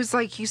 Okay. He was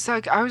like, "You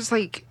suck." I was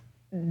like,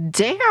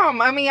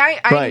 damn. I mean,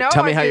 I know.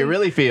 Tell me how you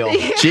really feel.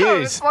 Yeah, Jeez. I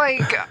was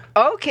like,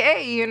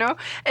 okay,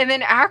 And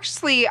then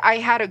actually I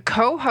had a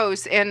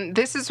co-host, and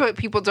this is what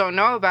people don't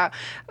know about.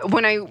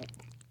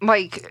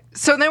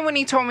 So then when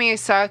he told me I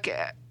suck...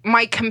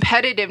 my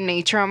competitive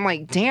nature, I'm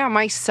like, damn,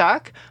 I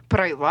suck, but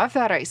I love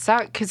that I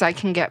suck because I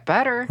can get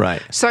better.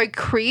 Right. So I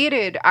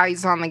created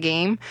Eyes on the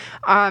Game.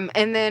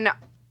 And then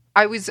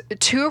I was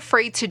too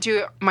afraid to do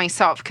it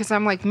myself because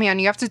I'm like, man,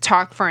 you have to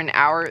talk for an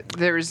hour.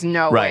 There's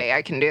no way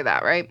I can do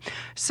that, right?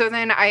 So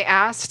then I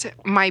asked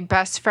my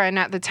best friend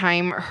at the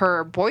time,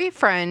 her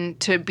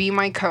boyfriend, to be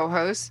my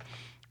co-host.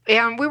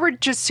 And we were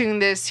just doing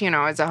this,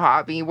 as a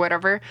hobby,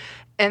 whatever.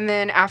 And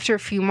then after a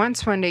few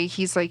months, one day,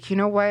 he's like, "You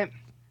know what?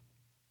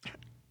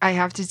 I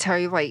have to tell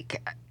you,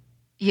 like,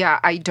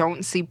 I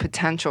don't see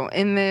potential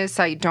in this.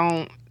 I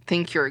don't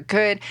think you're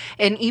good."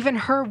 And even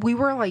her, we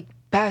were like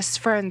best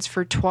friends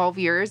for 12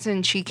 years.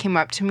 And she came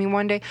up to me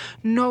one day.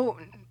 No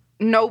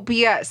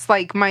BS.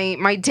 Like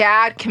my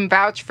dad can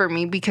vouch for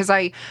me because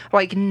I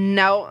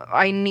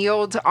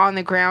kneeled on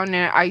the ground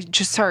and I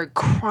just started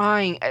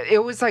crying.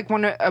 It was like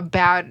a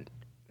bad,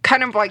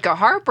 kind of like a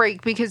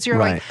heartbreak because you're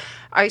like,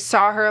 I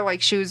saw her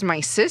like she was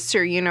my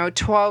sister,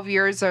 12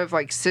 years of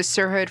like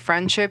sisterhood,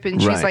 friendship.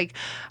 And she's like,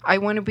 "I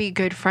want to be a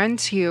good friend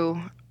to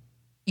you.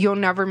 You'll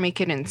never make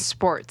it in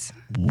sports."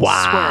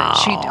 Wow.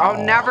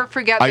 I'll never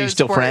forget those Are you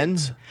still words.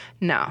 friends?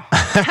 No.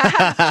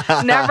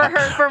 Never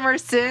heard from her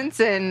since,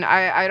 and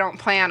I don't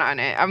plan on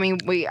it. I mean,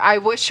 I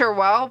wish her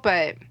well,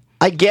 but...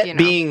 I get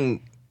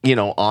being,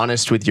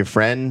 honest with your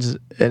friends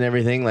and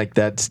everything. Like,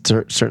 that's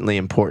certainly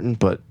important,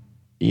 but,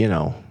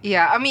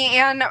 Yeah, I mean,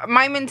 and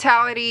my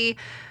mentality...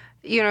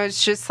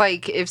 it's just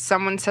like if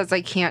someone says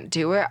I can't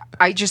do it,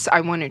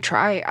 I want to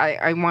try.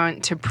 I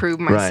want to prove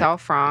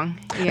myself wrong.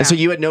 Yeah. And so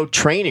you had no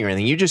training or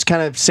anything. You just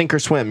kind of sink or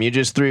swim. You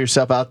just threw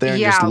yourself out there and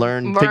just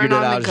figured it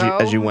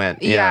out as you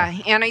went. Yeah.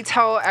 And I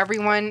tell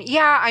everyone,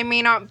 I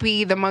may not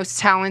be the most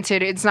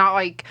talented. It's not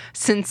like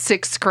since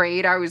 6th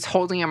grade I was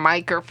holding a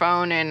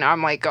microphone and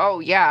I'm like, oh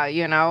yeah,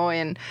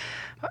 and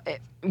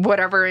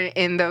whatever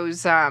in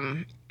those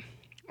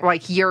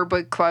like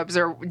yearbook clubs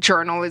or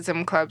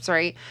journalism clubs,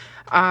 right?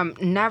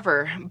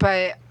 Never.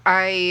 But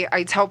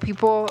I tell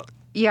people,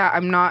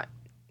 I'm not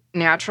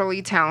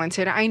naturally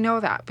talented. I know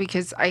that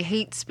because I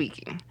hate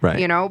speaking,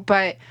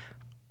 but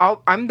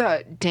I'm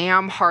the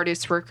damn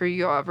hardest worker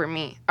you'll ever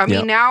meet. I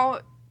mean,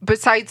 now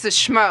besides the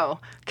schmo,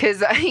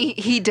 because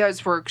he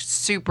does work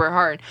super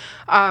hard.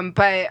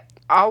 But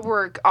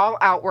I'll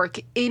outwork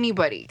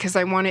anybody because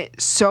I want it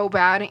so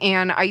bad.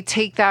 And I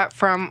take that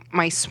from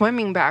my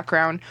swimming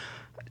background,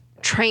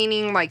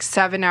 training like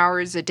 7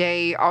 hours a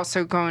day,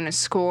 also going to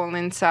school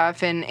and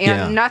stuff. And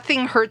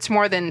nothing hurts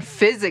more than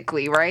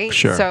physically, right?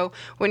 Sure. So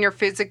when you're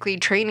physically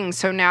training,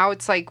 so now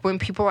it's like when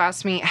people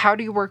ask me, how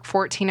do you work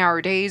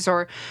 14-hour days,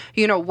 or,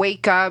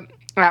 wake up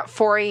at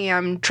 4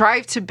 a.m.,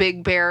 drive to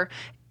Big Bear,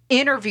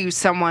 interview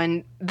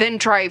someone, then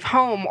drive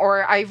home.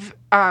 Or I've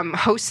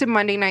hosted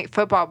Monday Night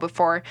Football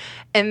before,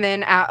 and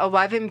then at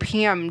 11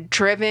 p.m.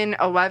 driven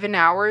 11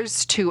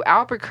 hours to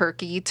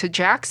Albuquerque to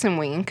Jackson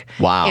Wink.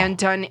 Wow. And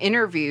done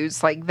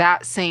interviews like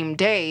that same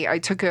day. I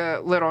took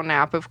a little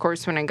nap, of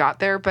course, when I got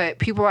there, but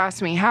people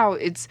ask me how.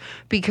 It's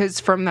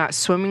because from that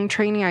swimming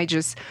training,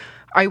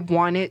 I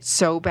want it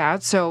so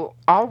bad. So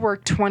I'll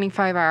work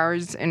 25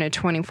 hours in a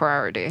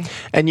 24-hour day.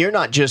 And you're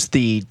not just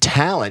the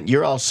talent.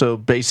 You're also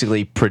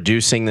basically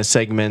producing the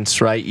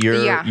segments, right?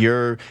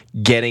 You're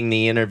getting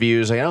the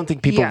interviews. Like, I don't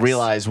think people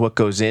realize what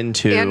goes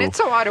into... And it's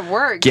a lot of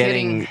work.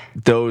 Getting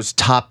those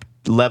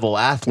top-level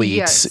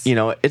athletes.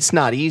 Yes. It's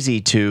not easy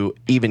to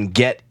even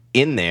get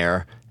in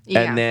there.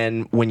 Yeah. And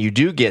then when you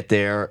do get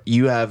there,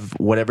 you have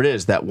whatever it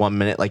is, that 1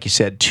 minute, like you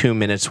said, 2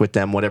 minutes with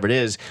them, whatever it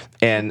is.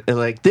 And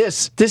like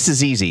this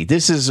is easy.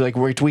 This is like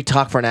we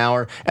talk for an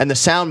hour and the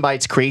sound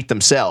bites create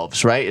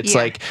themselves, right? It's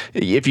like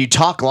if you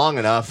talk long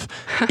enough,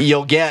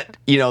 you'll get,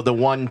 the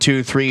 1,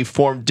 2, 3,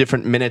 4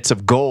 different minutes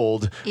of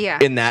gold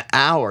in that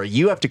hour.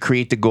 You have to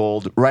create the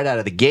gold right out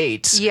of the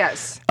gates.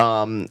 Yes.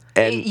 And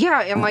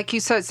like you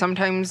said,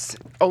 sometimes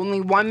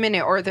only 1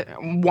 minute or the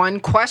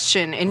one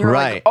question, and you're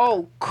right. like,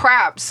 oh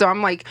crap. So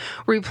I'm like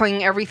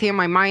replaying everything in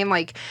my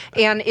mind,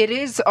 and it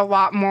is a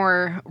lot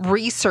more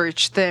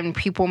research than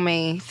people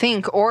may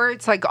think, or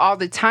it's like all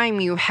the time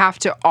you have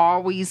to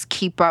always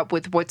keep up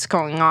with what's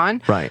going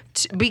on. Right.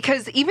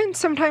 Because even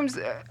sometimes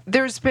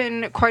there's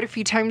been quite a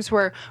few times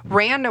where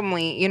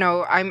randomly,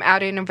 I'm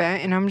at an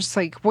event and I'm just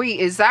like, wait,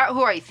 is that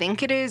who I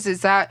think it is?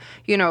 Is that,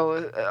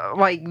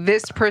 like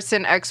this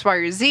person X, Y,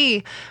 or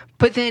Z?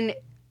 But then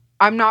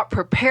I'm not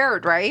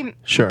prepared, right?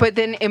 Sure. But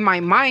then in my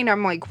mind,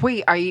 I'm like,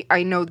 wait,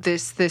 I know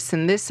this,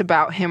 and this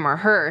about him or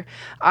her.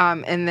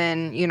 And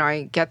then,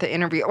 I get the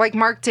interview. Like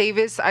Mark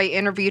Davis, I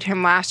interviewed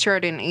him last year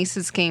at an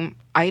Aces game.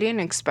 I didn't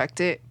expect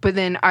it, but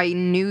then I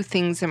knew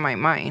things in my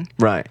mind.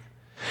 Right.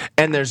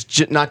 And there's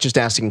not just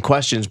asking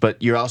questions,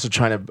 but you're also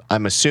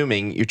I'm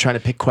assuming you're trying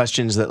to pick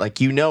questions that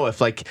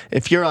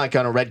if you're like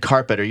on a red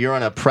carpet or you're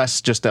on a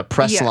press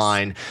Yes.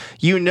 line,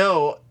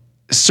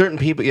 certain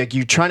people, like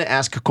you're trying to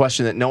ask a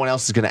question that no one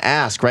else is going to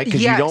ask, right?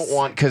 Because Yes. you don't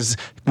want, because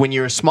when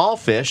you're a small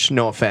fish,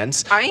 no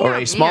offense, or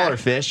a smaller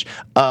fish,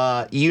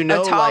 tall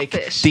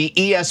fish. the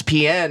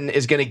ESPN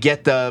is going to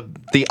get the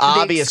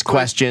obvious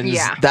questions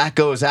that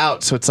goes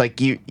out. So it's like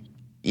you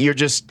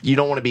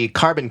don't want to be a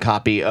carbon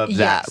copy of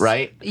that,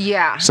 right?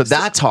 Yeah. So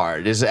that's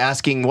hard, is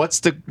asking what's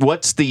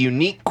the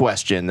unique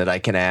question that I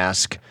can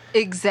ask.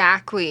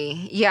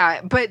 Exactly.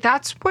 Yeah. But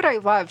that's what I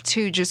love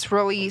too, just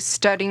really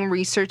studying,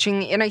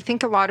 researching. And I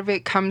think a lot of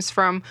it comes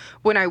from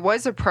when I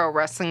was a pro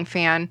wrestling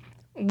fan,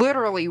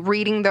 literally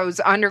reading those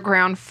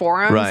underground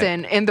forums Right.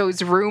 and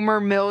those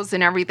rumor mills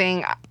and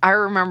everything. I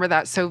remember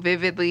that so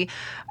vividly.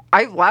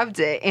 I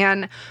loved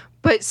it.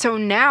 But so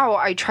now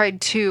I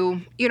tried to,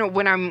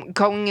 when I'm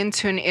going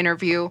into an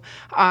interview,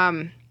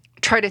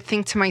 try to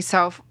think to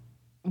myself,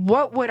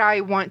 what would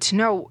I want to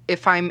know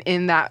if I'm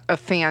in a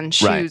fan's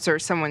shoes or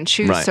someone's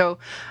shoes? Right. So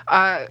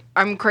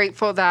I'm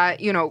grateful that,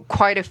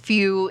 quite a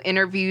few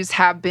interviews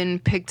have been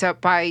picked up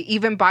by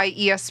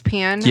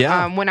ESPN.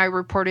 Yeah. When I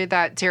reported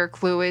that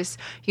Derek Lewis,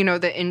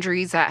 the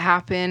injuries that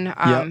happened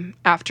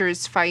after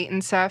his fight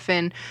and stuff.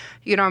 And,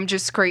 I'm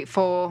just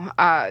grateful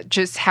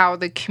just how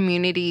the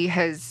community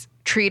has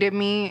treated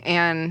me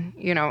and,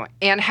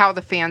 and how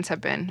the fans have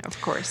been, of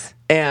course.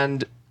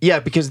 And yeah,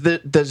 because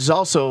there's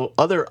also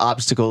other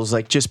obstacles,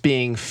 like just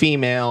being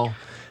female,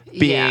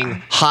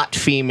 being hot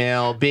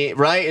female,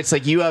 right? It's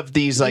like you have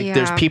these,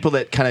 there's people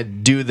that kind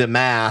of do the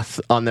math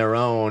on their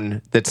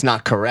own that's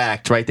not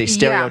correct, right? They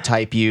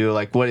stereotype you,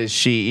 like, what is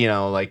she,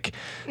 No,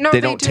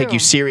 they don't do. take you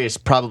serious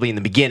probably in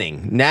the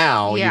beginning.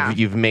 Now Yeah.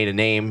 you've made a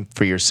name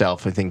for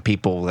yourself. I think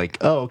people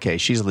oh, okay,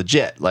 she's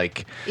legit.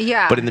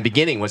 Yeah. But in the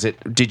beginning,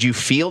 did you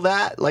feel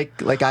that?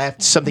 Like I have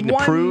something to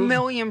prove?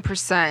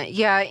 1,000,000%.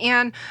 Yeah.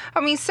 And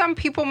I mean, some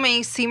people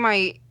may see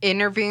my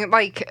interview,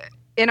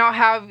 and I'll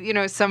have,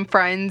 some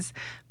friends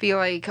be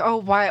like, oh,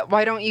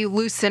 why don't you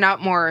loosen up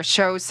more,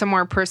 show some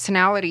more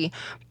personality?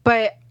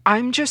 But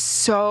I'm just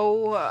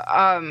so,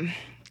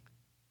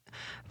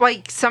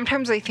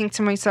 sometimes I think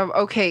to myself,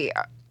 okay,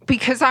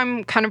 because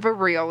I'm kind of a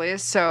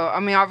realist, so, I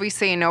mean,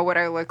 obviously I know what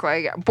I look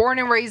like. Born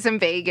and raised in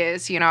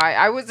Vegas,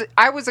 I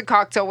was a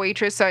cocktail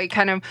waitress, so I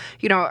kind of,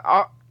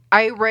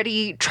 I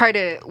already try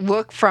to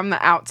look from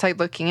the outside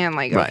looking in,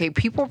 like, Right. okay,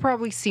 people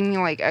probably see me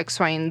like X,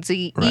 Y, and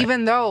Z, Right.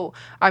 even though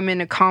I'm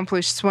an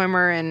accomplished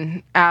swimmer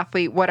and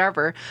athlete,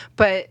 whatever.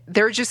 But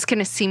they're just going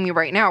to see me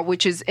right now,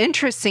 which is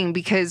interesting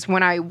because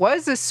when I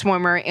was a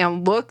swimmer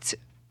and looked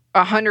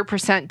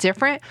 100%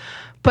 different,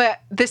 but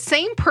the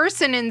same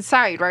person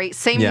inside, right?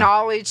 Same Yeah.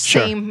 knowledge,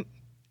 Sure. same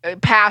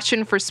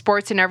passion for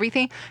sports and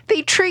everything,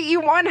 they treat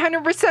you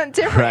 100%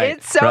 different. Right,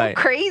 It's so right.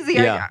 crazy.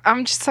 Yeah.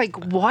 I'm just like,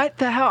 what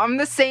the hell? I'm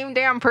the same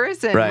damn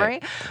person,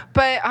 right?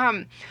 But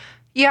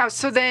yeah,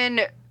 so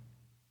then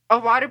a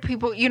lot of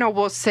people,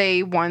 will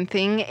say one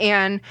thing,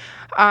 and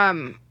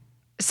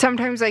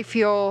sometimes I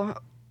feel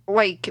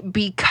like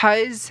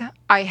because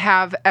I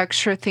have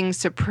extra things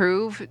to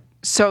prove,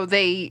 so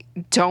they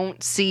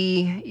don't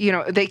see,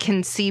 they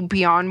can see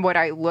beyond what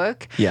I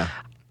look. Yeah.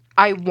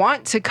 I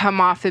want to come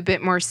off a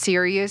bit more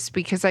serious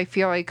because I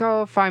feel like,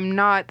 oh, if I'm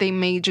not, they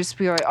may just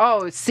be like,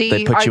 oh, see,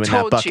 They put you I in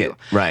told that bucket. you.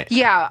 Right.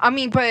 Yeah. I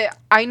mean, but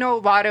I know a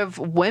lot of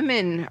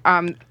women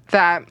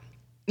that,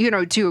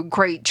 do a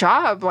great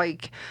job,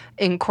 like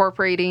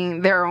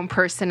incorporating their own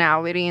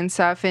personality and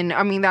stuff. And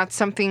I mean, that's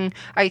something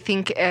I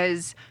think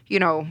as,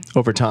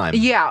 Over time.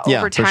 yeah, over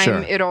for time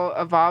sure. it'll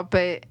evolve.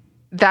 But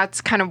that's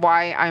kind of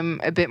why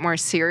I'm a bit more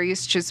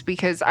serious, just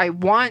because I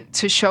want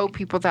to show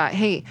people that,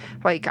 hey,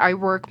 like I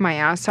work my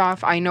ass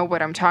off. I know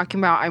what I'm talking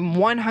about. I'm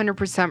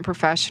 100%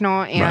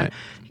 professional, and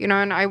Right.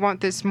 and I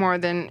want this more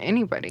than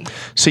anybody.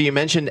 So you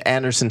mentioned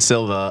Anderson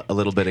Silva a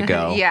little bit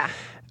ago. Yeah.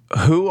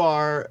 Who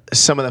are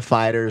some of the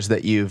fighters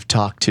that you've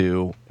talked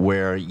to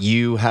where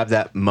you have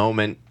that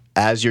moment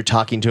as you're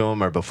talking to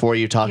them, or before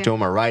you talk to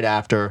them, or right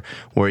after,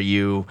 where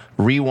you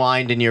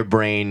rewind in your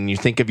brain and you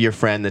think of your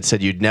friend that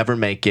said you'd never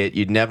make it,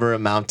 you'd never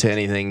amount to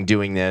anything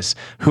doing this?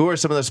 Who are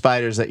some of those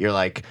fighters that you're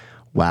like,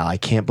 wow, I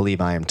can't believe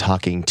I am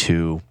talking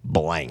to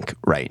blank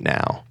right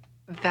now?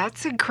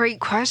 That's a great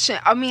question.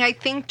 I mean, I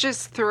think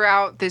just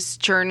throughout this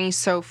journey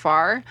so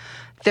far,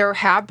 there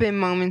have been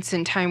moments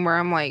in time where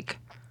I'm like,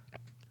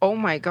 oh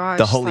my gosh.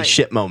 The holy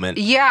shit moment.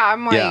 Yeah,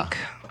 I'm like, Yeah.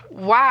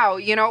 wow,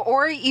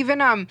 or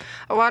even a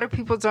lot of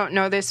people don't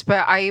know this,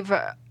 but I've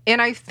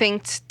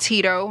thanked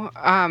Tito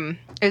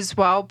as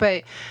well.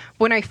 But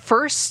when I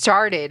first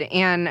started,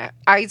 and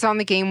Eyes on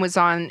the Game was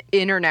on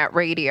internet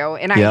radio,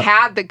 and I Yep.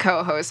 had the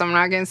co-host. I'm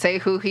not going to say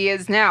who he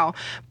is now,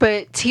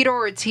 but Tito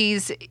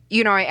Ortiz,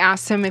 I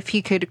asked him if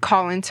he could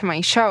call into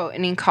my show,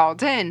 and he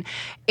called in,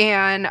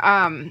 and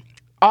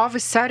all of a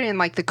sudden,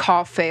 like, the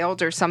call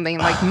failed or something,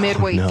 like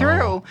midway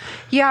through.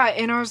 Yeah,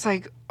 and I was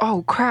like,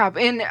 oh, crap.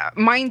 And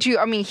mind you,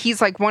 I mean,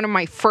 he's like one of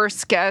my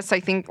first guests, I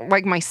think,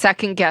 like my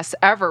second guest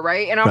ever,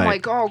 right? And I'm Right.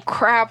 like, oh,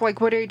 crap,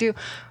 like, what do I do?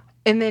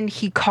 And then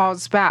he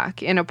calls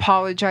back and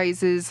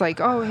apologizes,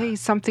 like, oh, hey,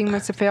 something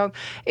must have failed.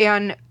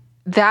 And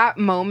that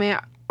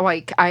moment,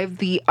 like, I have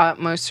the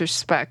utmost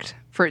respect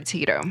for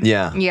Tito.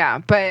 Yeah. Yeah,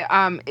 but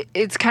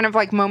it's kind of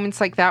like moments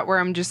like that where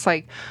I'm just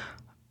like,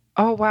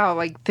 oh, wow,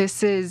 like,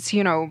 this is,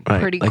 Right.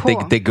 pretty like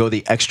cool. They go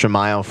the extra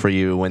mile for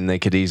you when they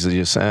could easily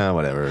just say,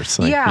 whatever. It's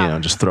like, Yeah.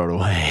 just throw it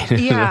away.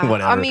 Yeah.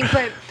 Whatever. I mean,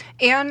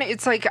 and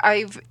it's like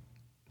I've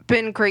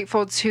been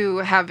grateful to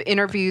have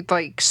interviewed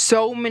like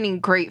so many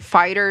great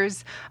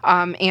fighters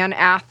and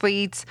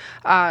athletes,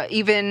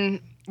 even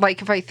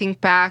like if I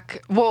think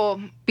back, well,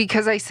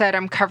 because I said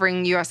I'm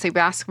covering USA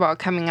basketball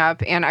coming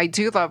up, and I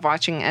do love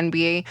watching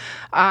NBA.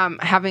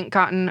 Haven't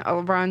gotten a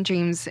LeBron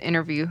James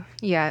interview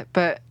yet,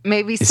 but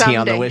maybe Is someday. he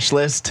on the wish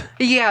list?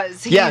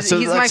 Yes. So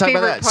he's my let's talk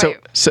about favorite that. player.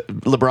 So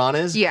LeBron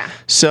is? Yeah.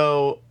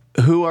 So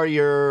who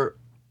are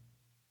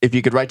if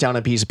you could write down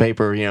a piece of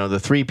paper, the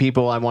three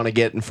people I want to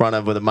get in front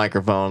of with a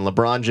microphone: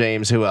 LeBron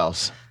James, who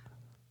else?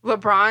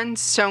 LeBron,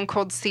 Stone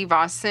Cold Steve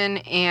Austin,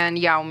 and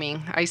Yao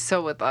Ming. I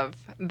still would love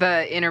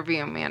the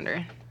interview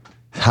Mandarin.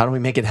 How do we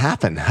make it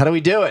happen? How do we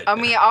do it? I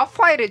mean, I'll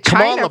fly to Come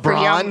China on, for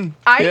Yao. LeBron.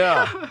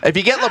 Yeah. If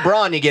you get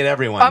LeBron, you get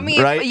everyone. I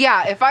mean, right?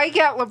 yeah. If I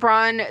get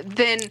LeBron,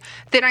 then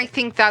I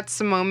think that's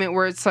the moment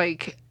where it's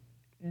like,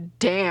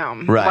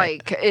 damn, Right.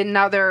 like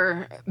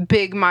another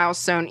big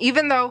milestone.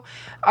 Even though,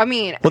 I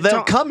mean, Well,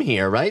 they'll come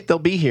here, right? They'll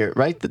be here,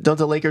 right? Don't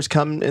the Lakers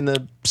come in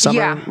the summer,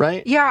 Yeah.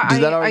 right? Yeah,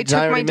 Did that I did I took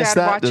my already miss dad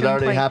that? watching Did that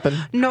already play. happen?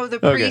 No,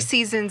 the Okay.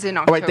 preseason's in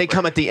Oh, October. right, they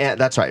come at the end.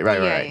 That's right.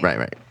 Yeah.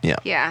 Right. Yeah.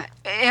 Yeah,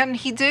 and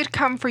he did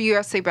come for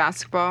USA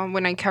Basketball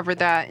when I covered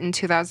that in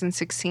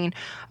 2016.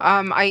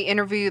 I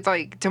interviewed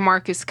like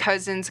DeMarcus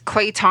Cousins,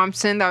 Klay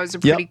Thompson. That was a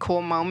pretty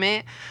cool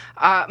moment.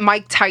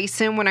 Mike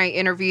Tyson, when I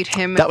interviewed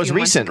him. That was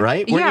recent,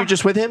 right? Weren't you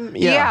just with him?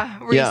 Yeah,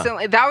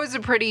 recently. That was a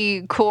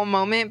pretty cool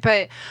moment.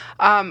 But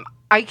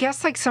I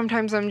guess like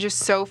sometimes I'm just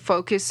so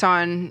focused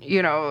on,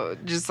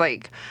 just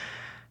like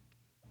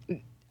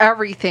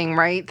everything,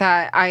 right?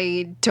 That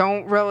I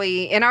don't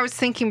really, and I was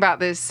thinking about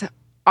this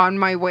on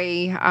my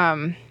way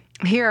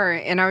here,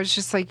 and I was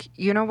just like,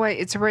 you know what?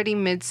 It's already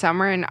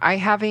midsummer, and I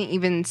haven't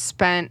even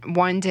spent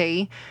one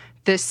day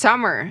this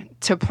summer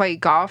to play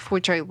golf,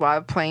 which I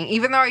love playing.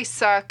 Even though I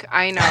suck,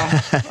 I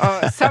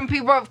know. Some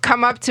people have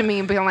come up to me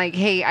and been like,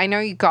 hey, I know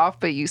you golf,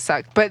 but you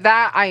suck. But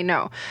that I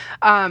know.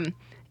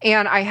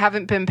 And I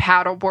haven't been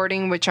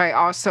paddleboarding, which I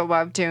also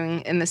love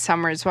doing in the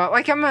summer as well.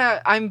 Like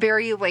I'm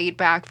very laid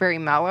back, very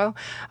mellow.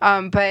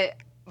 But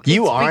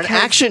you are an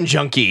action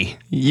junkie.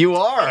 You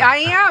are. I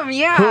am,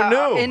 yeah. Who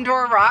knew?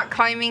 Indoor rock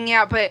climbing,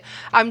 yeah. But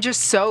I'm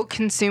just so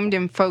consumed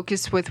and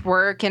focused with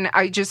work. And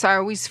I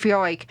always feel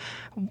like,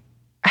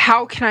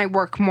 how can I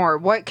work more?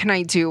 What can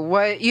I do?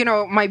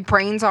 My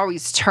brain's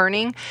always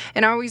turning.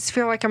 And I always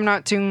feel like I'm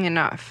not doing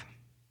enough.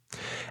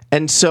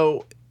 And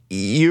so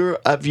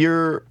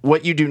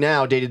what you do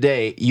now day to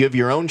day, you have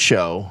your own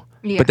show,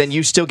 yes. But then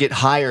you still get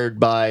hired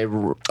by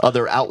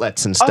other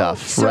outlets and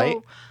stuff, right?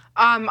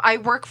 I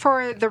work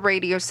for the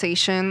radio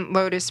station,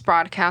 Lotus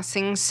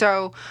Broadcasting.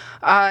 So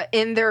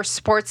in their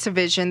sports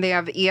division, they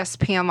have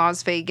ESPN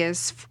Las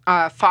Vegas,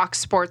 Fox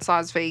Sports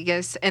Las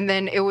Vegas, and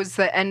then it was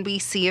the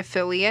NBC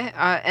affiliate,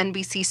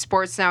 NBC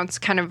Sports. Now it's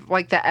kind of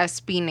like the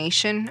SB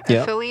Nation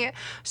affiliate.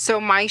 So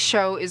my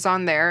show is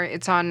on there.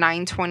 It's on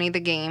 920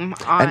 The Game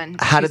on and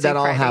how did that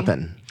all Friday.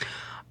 happen?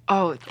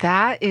 Oh,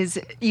 that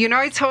is,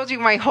 I told you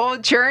my whole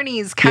journey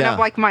is kind of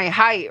like my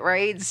height,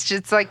 right? It's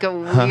just like a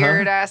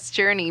weird ass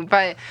journey.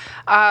 But,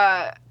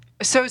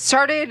 so it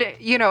started,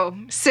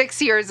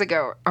 6 years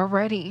ago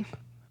already.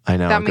 I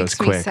know, that it goes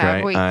makes me quick, sad.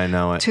 right? Wait, I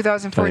know it.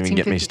 2014. Don't even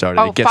get me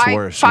started. It gets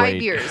worse.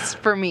 5 years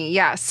for me.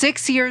 Yeah.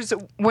 6 years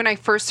when I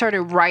first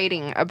started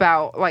writing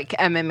about like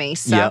MMA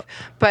stuff,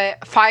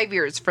 but 5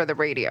 years for the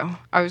radio.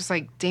 I was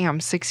like,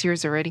 damn, 6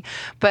 years already.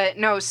 But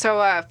no,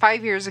 so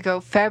 5 years ago,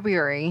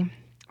 February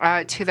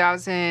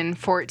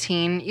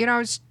 2014, I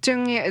was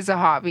doing it as a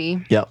hobby.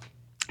 Yep.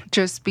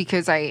 Just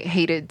because I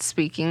hated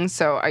speaking,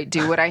 so I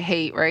do what I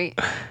hate, right?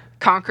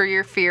 Conquer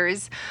your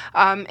fears.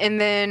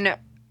 And then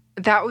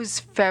that was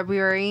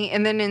February.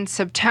 And then in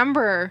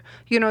September,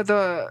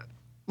 the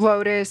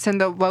Lotus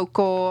and the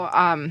local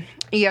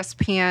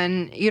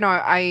ESPN,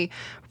 I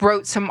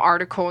wrote some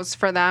articles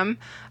for them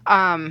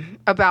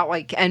about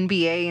like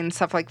NBA and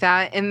stuff like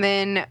that. And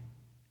then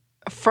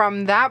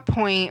from that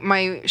point,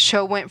 my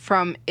show went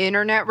from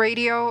internet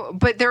radio,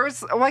 but there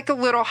was like a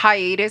little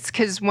hiatus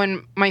because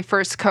when my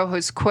first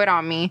co-host quit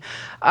on me,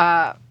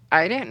 I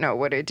didn't know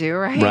what to do,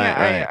 right?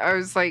 I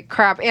was like,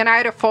 crap. And I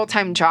had a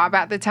full-time job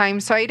at the time,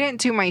 so I didn't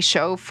do my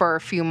show for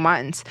a few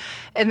months.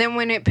 And then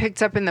when it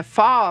picked up in the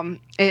fall,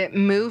 it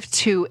moved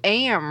to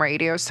AM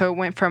radio, so it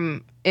went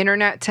from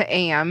internet to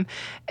AM.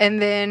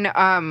 And then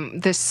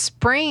the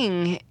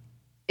spring,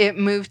 it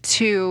moved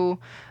to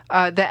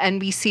the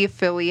NBC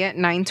affiliate,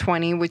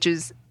 920, which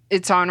is,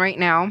 it's on right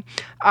now.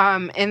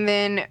 And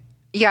then,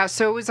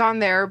 so it was on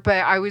there,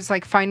 but I was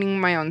like finding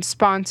my own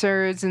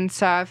sponsors and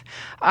stuff.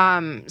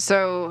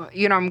 So,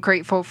 I'm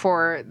grateful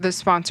for the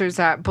sponsors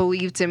that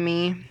believed in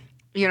me,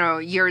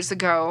 years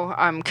ago,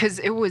 because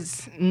it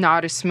was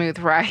not a smooth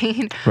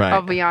ride. Right.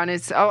 I'll be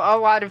honest. A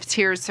lot of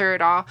tears through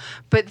it all.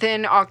 But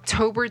then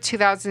October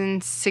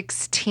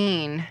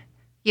 2016...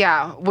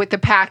 yeah, with the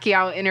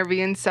Pacquiao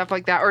interview and stuff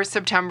like that, or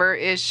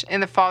September-ish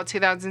in the fall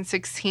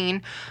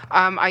 2016,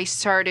 I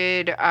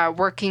started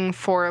working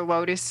for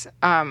Lotus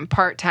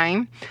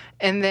part-time.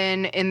 And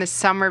then in the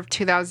summer of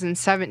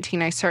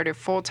 2017, I started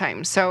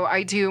full-time. So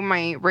I do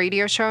my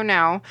radio show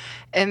now,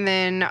 and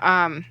then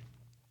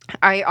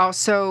I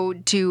also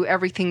do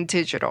everything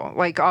digital,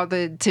 like all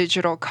the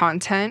digital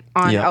content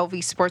on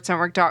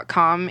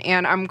lvsportsnetwork.com.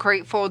 And I'm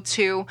grateful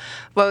to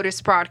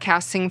Lotus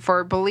Broadcasting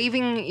for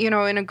believing,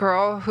 in a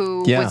girl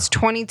who was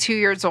 22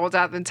 years old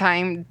at the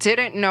time,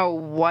 didn't know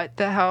what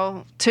the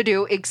hell to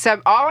do,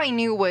 except all I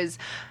knew was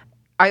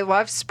I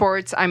love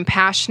sports, I'm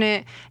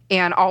passionate,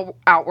 and I'll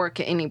outwork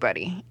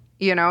anybody.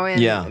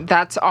 And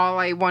that's all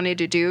I wanted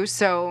to do.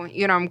 So,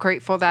 I'm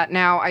grateful that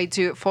now I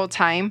do it full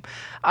time.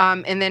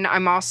 And then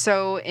I'm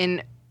also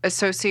an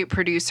associate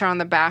producer on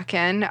the back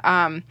end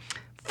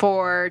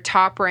for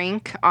Top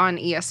Rank on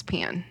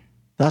ESPN.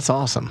 That's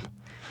awesome.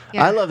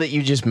 Yeah. I love that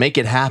you just make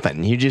it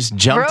happen. You just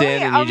jumped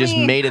in and you just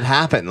made it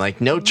happen.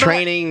 Like no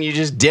training, you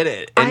just did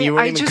it. And you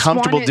weren't even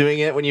comfortable doing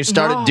it when you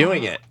started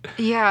doing it.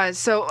 Yeah.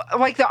 So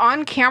like the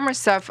on-camera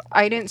stuff,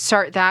 I didn't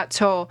start that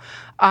till...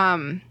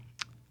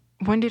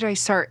 when did I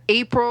start?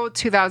 April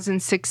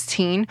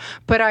 2016.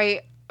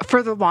 But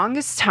for the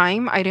longest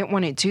time, I didn't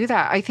want to do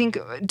that. I think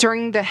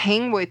during the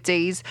hang with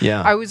days,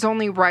 I was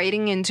only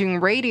writing and doing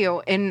radio.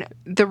 And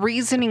the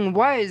reasoning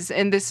was,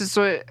 and this is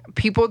what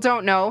people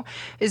don't know,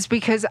 is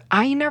because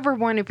I never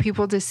wanted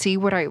people to see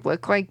what I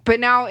look like. But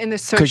now in the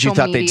social media because you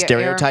thought they'd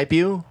stereotype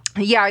you?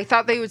 Yeah, I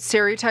thought they would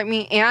stereotype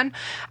me. And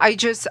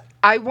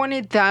I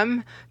wanted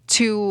them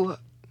to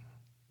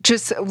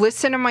just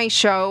listen to my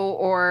show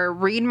or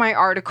read my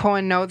article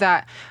and know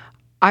that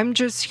I'm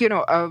just,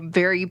 a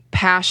very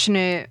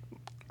passionate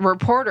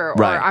reporter,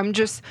 or I'm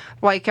just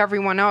like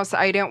everyone else.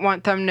 I didn't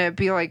want them to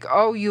be like,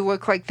 oh, you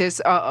look like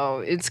this.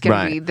 It's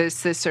going to be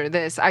this, or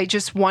this. I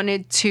just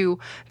wanted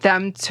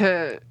them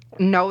to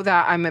know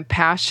that I'm a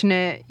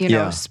passionate,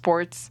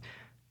 sports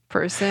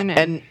person.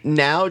 And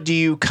now, do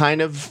you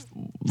kind of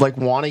like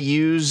want to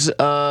use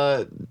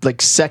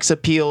like sex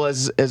appeal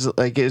as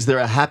like, is there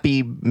a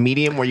happy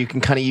medium where you can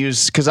kind of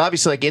use, because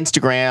obviously like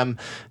Instagram,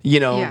 you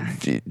know,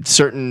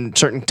 certain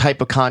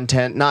type of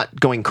content, not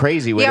going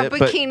crazy with it,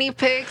 bikini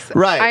pics,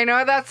 right? I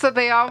know that's what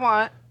they all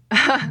want.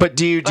 But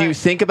do you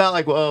think about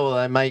like, well,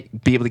 I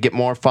might be able to get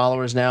more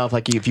followers now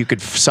if you could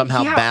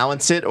somehow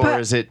balance it, or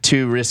is it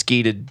too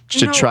risky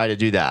to try to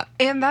do that?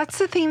 And that's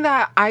the thing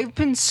that I've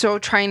been so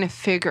trying to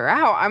figure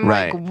out. I'm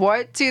like,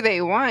 what do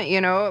they want?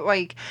 You know,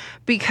 like,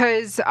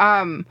 because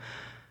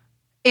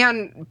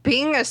and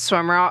being a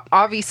swimmer,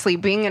 obviously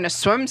being in a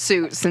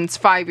swimsuit since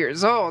 5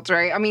 years old,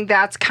 right? I mean,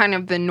 that's kind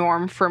of the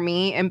norm for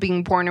me, and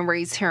being born and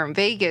raised here in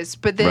Vegas.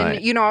 But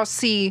then, you know, I'll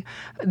see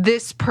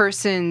this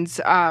person's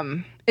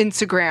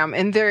Instagram,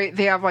 and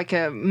they have like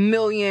 1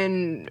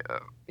 million,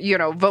 you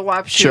know,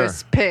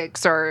 voluptuous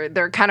pics, or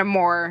they're kind of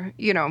more,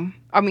 you know,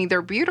 I mean,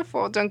 they're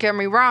beautiful, don't get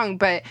me wrong,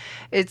 but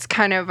it's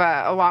kind of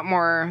a lot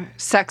more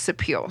sex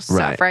appeal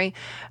stuff, right?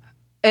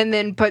 And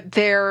then, but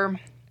they're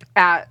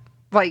at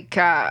like,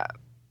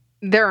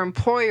 their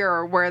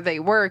employer where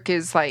they work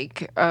is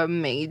like a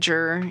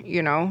major,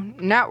 you know,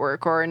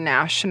 network or a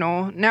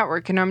national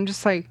network. And I'm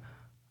just like,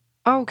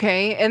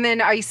 okay. And then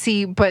I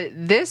see, but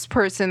this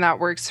person that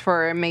works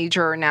for a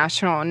major or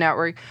national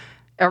network,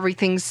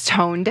 everything's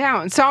toned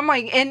down. So I'm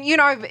like, and, you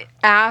know, I've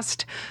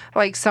asked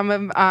like some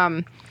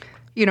of,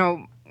 you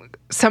know,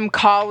 some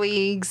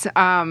colleagues,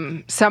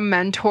 some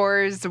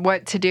mentors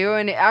what to do.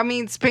 And I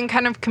mean, it's been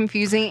kind of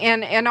confusing,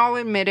 and I'll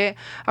admit it.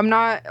 I'm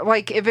not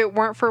like, if it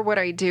weren't for what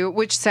I do,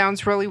 which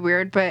sounds really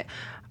weird, but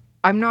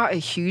I'm not a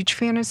huge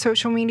fan of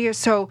social media.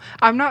 So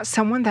I'm not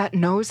someone that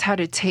knows how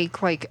to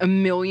take like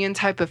 1 million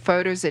type of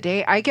photos a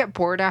day. I get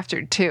bored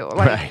after 2.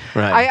 Like,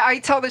 I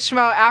tell the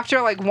schmo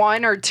after like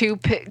 1 or 2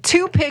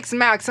 pics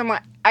max, I'm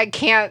like, I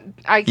can't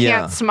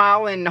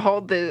smile and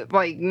hold the,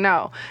 like,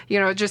 no, you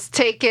know, just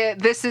take it.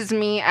 This is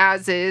me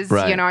as is,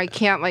 you know, I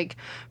can't like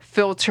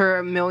filter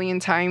 1 million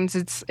times.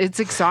 It's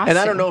exhausting. And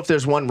I don't know if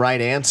there's one right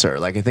answer.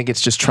 Like, I think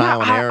it's just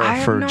trial and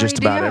error for just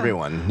about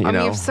everyone. You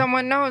know, mean, if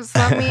someone knows,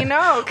 let me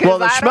know. Well,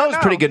 the schmo's a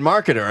pretty good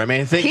marketer. I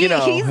mean, I think, you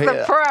know, he's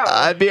the pro.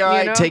 I'd be all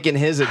right taking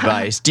his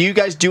advice. Do you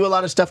guys do a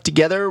lot of stuff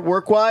together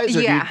work-wise?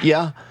 Or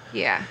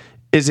Yeah.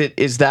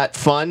 Is that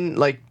fun?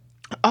 Like,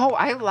 oh,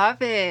 I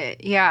love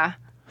it. Yeah.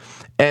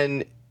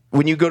 And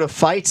when you go to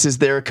fights, is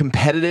there a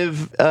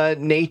competitive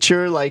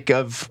nature, like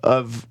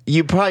of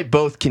you probably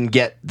both can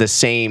get the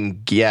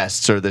same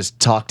guests or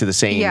talk to the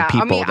same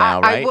people now,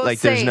 right?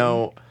 Like, there's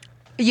no.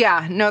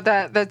 Yeah, no,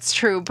 that's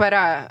true.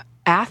 But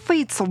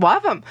athletes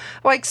love them.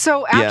 Like,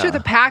 so after the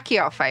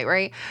Pacquiao fight,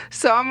 right?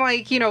 So I'm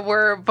like, you know,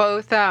 we're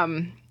both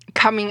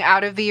coming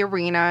out of the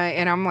arena,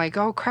 and I'm like,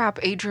 oh crap,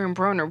 Adrian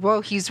Broner,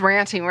 whoa, he's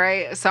ranting,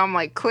 right? So I'm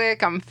like,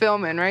 click, I'm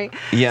filming, right?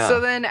 Yeah.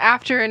 So then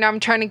after, and I'm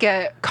trying to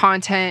get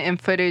content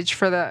and footage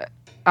for the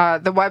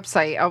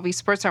website, LV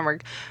Sports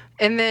Network,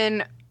 and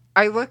then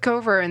I look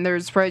over and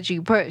there's Reggie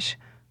Bush.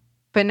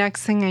 But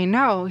next thing I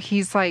know,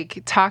 he's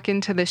like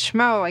talking to the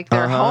schmo, like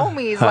they're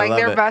homies, like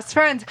they're best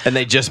friends. And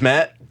they just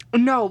met?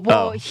 No,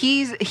 well,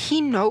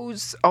 he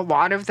knows a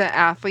lot of the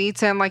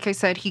athletes, and like I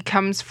said, he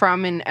comes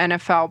from an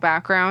NFL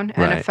background,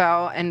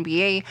 NFL,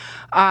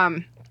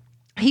 NBA.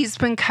 He's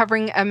been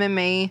covering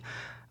MMA.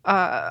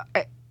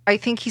 I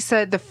think he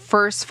said the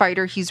first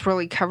fighter he's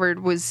really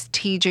covered was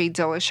T.J.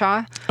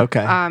 Dillashaw.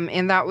 Okay.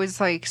 And that was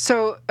like,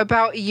 so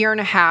about 1.5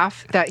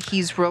 years that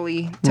he's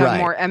really done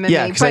more MMA.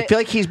 Yeah, because I feel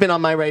like he's been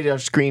on my radar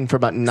screen for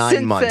about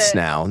 9 months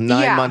now.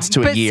 9 months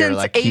to a year. Since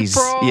like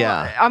April, he's,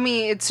 I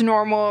mean, it's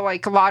normal.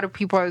 Like, a lot of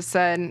people have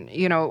said,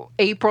 you know,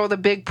 April, the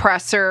big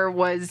presser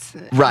was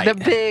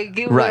the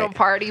big little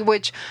party,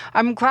 which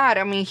I'm glad.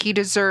 I mean, he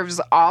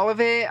deserves all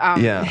of it.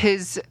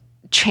 His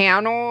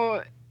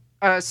channel,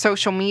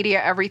 social media,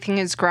 everything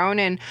has grown.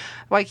 And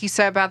like you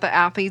said about the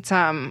athletes,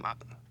 I'm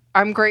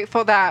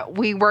grateful that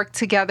we work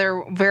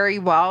together very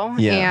well.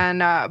 And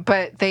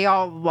but they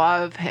all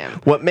love him.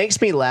 What makes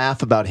me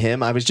laugh about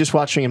him, I was just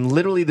watching him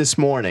literally this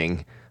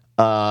morning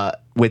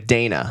with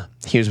Dana.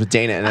 He was with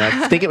Dana, and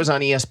I think it was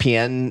on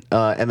ESPN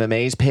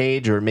MMA's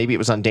page, or maybe it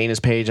was on Dana's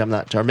page. I'm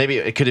not sure. Or maybe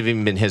it could have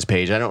even been his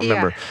page. I don't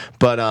remember.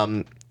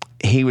 But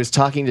he was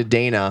talking to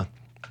Dana,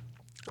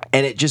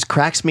 and it just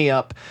cracks me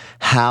up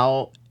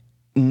how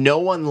no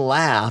one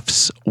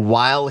laughs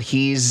while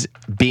he's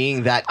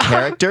being that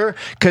character,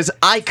 because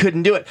I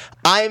couldn't do it.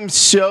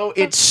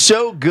 It's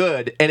so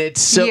good, and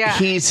it's so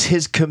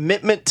his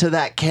commitment to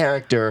that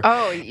character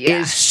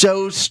is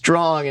so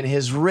strong, and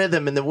his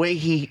rhythm and the way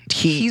he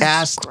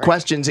asks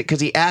questions,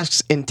 because he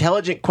asks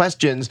intelligent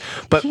questions,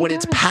 but when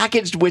it's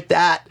packaged with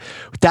that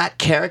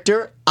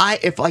character,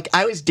 if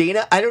I was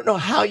Dana, I don't know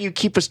how you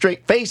keep a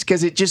straight face,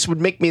 because it just would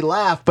make me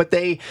laugh. But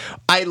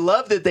I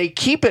love that they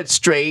keep it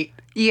straight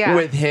Yeah.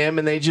 with him,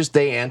 and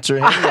they answer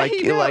him like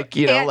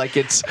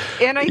it's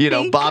and I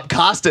think, Bob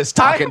Costas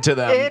talking to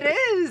them. It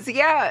is,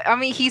 yeah. I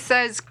mean, he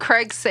says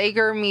Craig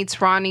Sager meets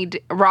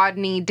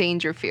Rodney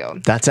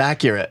Dangerfield. That's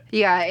accurate.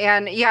 Yeah,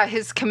 and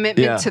his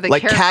commitment to the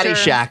like character.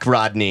 Caddyshack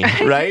Rodney,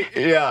 right?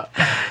 Yeah.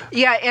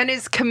 Yeah, and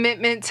his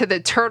commitment to the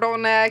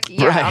turtleneck.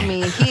 Yeah, right. I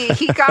mean,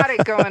 he got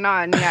it going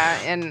on. Yeah,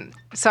 and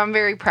so I'm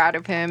very proud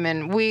of him,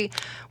 and we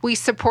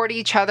support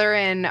each other,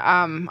 and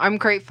I'm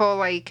grateful.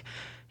 Like,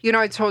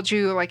 I told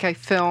you, like, I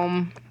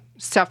film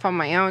stuff on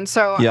my own.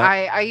 So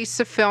I used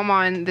to film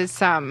on this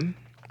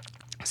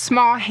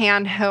small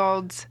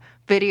handheld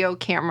video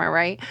camera,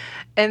 right?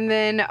 And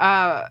then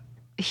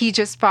he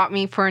just bought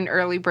me for an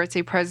early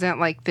birthday present,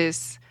 like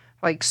this,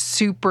 like,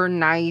 super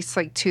nice,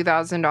 like,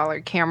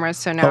 $2,000 camera.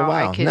 So now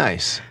I can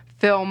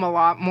film a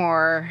lot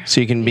more.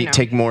 So you can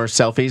take more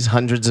selfies,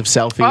 hundreds of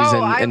selfies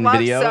and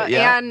video.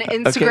 And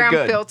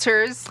Instagram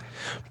filters.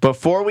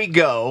 Before we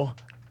go,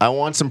 I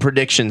want some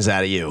predictions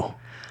out of you.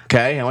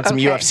 Okay, I want some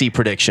UFC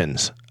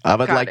predictions. I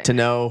would like to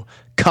know,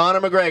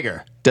 Conor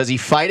McGregor, does he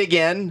fight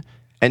again?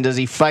 And does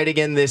he fight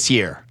again this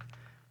year?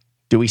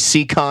 Do we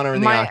see Conor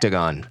in the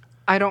octagon?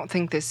 I don't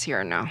think this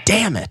year, no.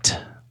 Damn it.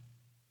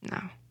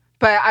 No.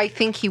 But I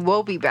think he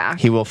will be back.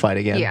 He will fight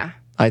again? Yeah.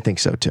 I think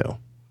so, too.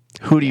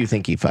 Who do you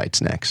think he fights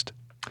next?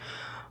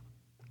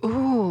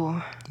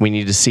 Ooh. We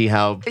need to see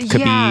how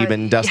Khabib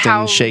and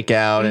Dustin shake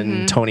out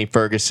and Tony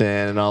Ferguson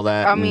and all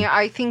that. I mean,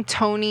 I think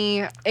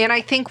Tony, and I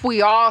think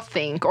we all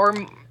think, or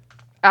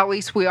at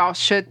least we all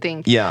should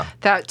think,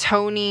 that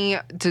Tony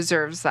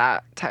deserves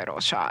that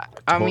title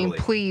shot. Totally. I mean,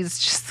 please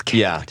just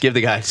give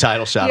the guy a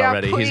title shot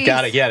already. Please. He's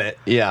got to get it.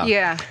 Yeah.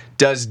 Yeah.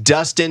 Does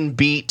Dustin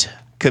beat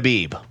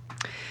Khabib?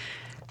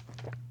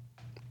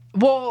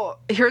 Well,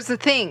 here's the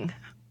thing.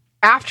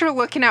 After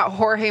looking at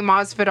Jorge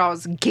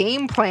Masvidal's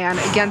game plan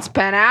against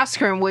Ben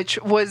Askren,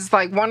 which was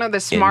like one of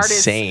the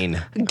smartest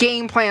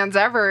game plans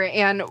ever,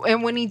 and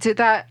when he did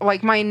that,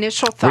 like, my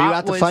initial thought was... Were you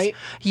at the fight?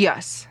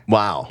 Yes.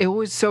 Wow. It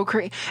was so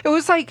crazy. It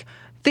was like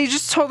they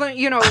just told him,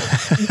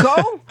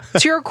 go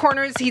to your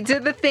corners. He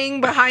did the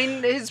thing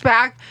behind his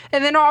back,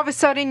 and then all of a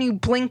sudden you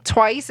blink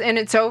twice and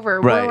it's over.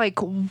 Right. We're like,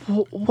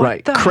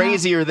 what the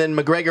Crazier hell? than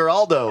McGregor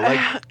Aldo.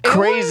 Like,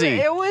 crazy.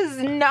 It was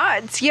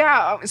nuts.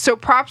 Yeah. So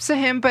props to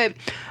him. But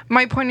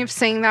my point of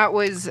saying that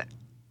was,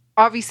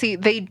 obviously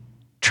they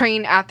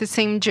train at the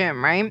same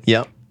gym, right?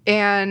 Yep.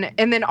 And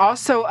then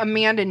also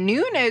Amanda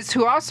Nunes,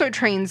 who also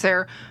trains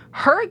there,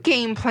 her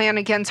game plan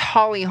against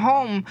Holly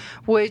Holm,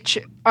 which,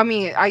 I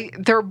mean,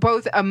 they're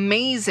both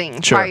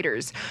amazing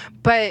fighters,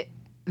 but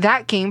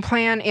that game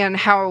plan and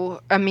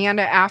how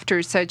Amanda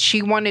after said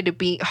she wanted to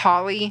beat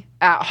Holly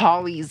at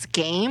Holly's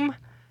game,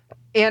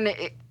 and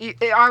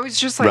I was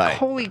just like,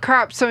 holy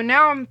crap. So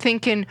now I'm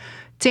thinking,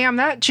 damn,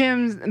 that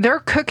gym, they're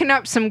cooking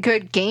up some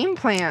good game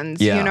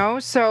plans,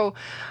 So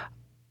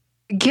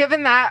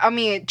given that, I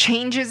mean, it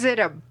changes it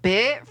a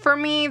bit for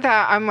me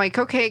that I'm like,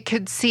 okay, I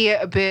could see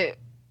it a bit,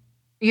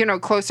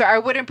 closer. I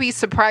wouldn't be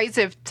surprised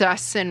if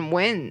Dustin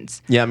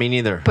wins. Yeah, me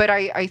neither. But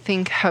I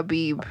think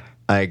Khabib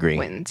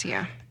wins,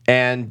 yeah.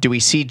 And do we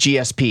see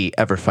GSP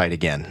ever fight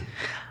again?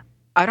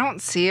 I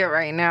don't see it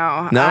right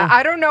now. No?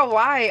 I don't know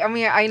why. I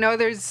mean, I know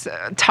there's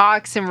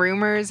talks and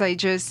rumors. I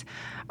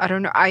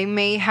don't know. I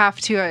may have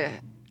to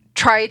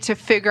try to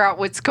figure out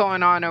what's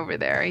going on over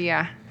there,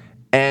 yeah.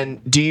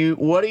 And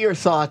what are your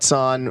thoughts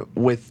on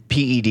with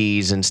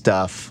PEDs and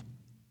stuff?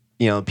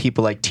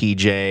 People like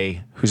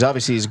TJ, who's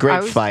obviously a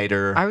great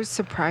fighter. I was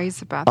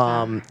surprised about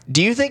that.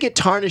 Do you think it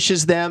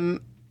tarnishes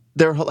them?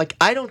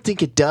 I don't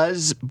think it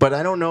does, but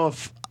I don't know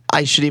if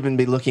I should even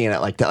be looking at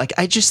it like that. Like,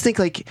 I just think,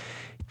 like,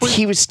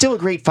 he was still a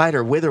great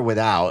fighter with or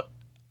without.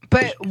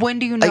 But when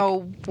do you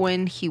know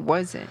when he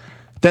wasn't?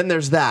 Then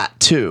there's that,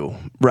 too.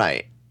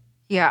 Right.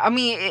 Yeah, I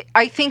mean,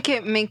 I think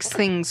it makes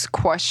things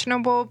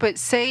questionable, but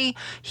say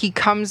he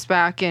comes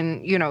back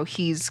and,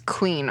 he's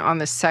clean on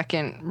the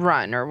second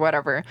run or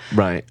whatever.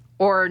 Right.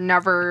 Or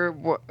never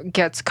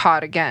gets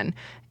caught again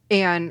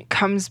and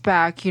comes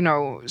back,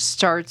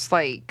 starts,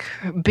 like,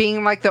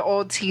 being like the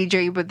old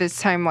TJ, but this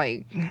time,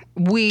 like,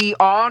 we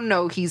all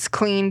know he's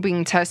clean,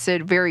 being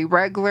tested very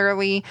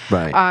regularly,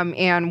 right.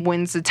 And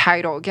wins the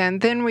title again,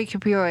 then we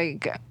could be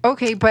like,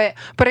 okay, but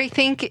I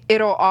think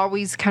it'll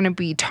always kind of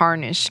be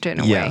tarnished in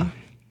a way.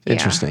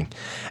 Interesting.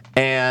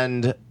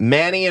 And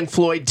Manny and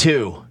Floyd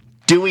 2.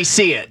 Do we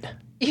see it?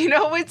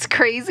 What's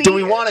crazy? Do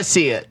we want to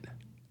see it?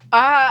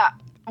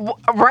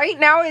 Right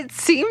now, it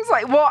seems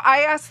like... Well,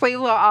 I asked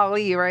Layla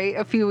Ali, right,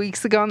 a few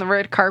weeks ago on the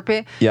red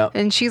carpet. Yep.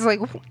 And she's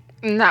like,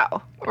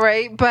 no,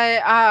 right?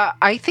 But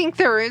I think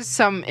there is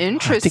some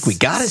interest. I think we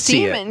got to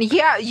see it.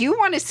 Yeah, you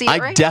want to see it,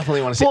 right? I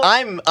definitely want to see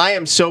it. I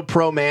am so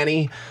pro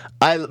Manny.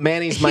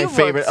 Manny's my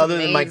favorite. Other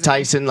than Mike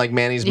Tyson, like,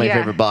 Manny's my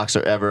favorite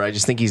boxer ever. I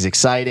just think he's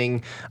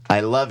exciting.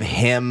 I love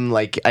him.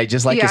 Like, I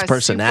just like his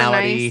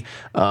personality.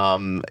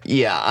 Nice.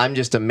 I'm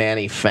just a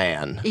Manny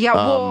fan. Yeah,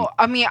 well,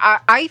 I mean,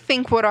 I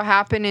think what'll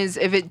happen is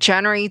if it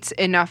generates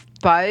enough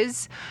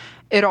buzz,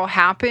 it'll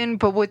happen.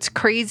 But what's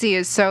crazy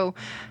is, so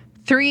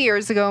 3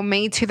 years ago,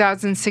 May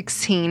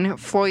 2016,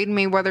 Floyd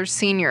Mayweather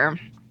Sr.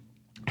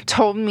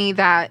 told me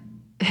that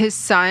his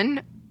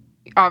son,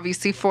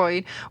 obviously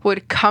Floyd,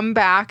 would come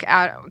out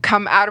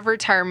of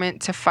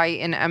retirement to fight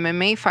an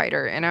MMA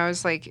fighter. And I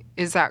was like,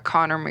 is that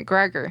Conor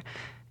McGregor?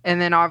 And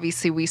then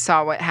obviously we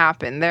saw what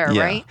happened there,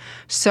 right?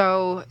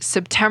 So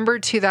September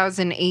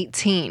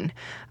 2018,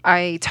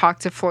 I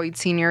talked to Floyd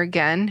Sr.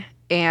 again,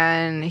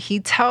 and he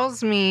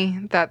tells me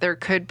that there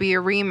could be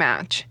a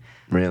rematch.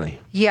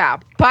 Really? Yeah,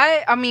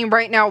 but I mean,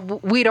 right now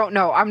we don't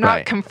know. I'm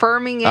not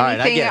confirming anything. All right,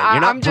 I get it.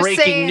 You're not I'm just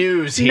breaking saying,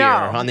 news here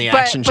on the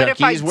Action but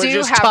if I Junkies. We're do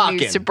just have talking.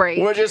 news to break,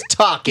 We're just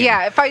talking.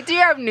 Yeah, if I do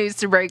have news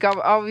to break,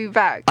 I'll be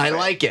back. I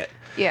like it.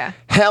 Yeah.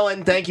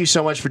 Helen, thank you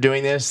so much for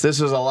doing this. This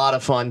was a lot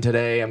of fun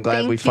today. I'm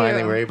glad we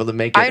finally were able to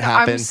make it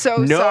happen. I'm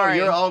so sorry.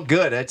 No, you're all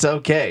good. It's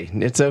okay.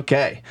 It's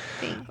okay.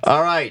 Thanks.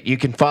 All right. You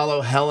can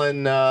follow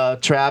Helen.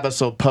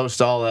 Travis will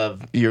post all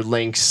of your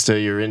links to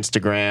your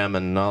Instagram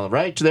and all.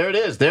 Right. There it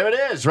is. There it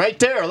is. Right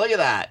there. Look at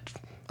that.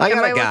 I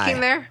got a guy. Looking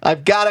there?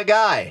 I've got a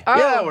guy. Oh,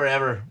 yeah,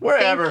 wherever.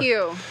 Thank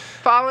you.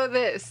 Follow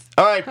this.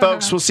 All right,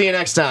 folks. We'll see you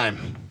next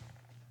time.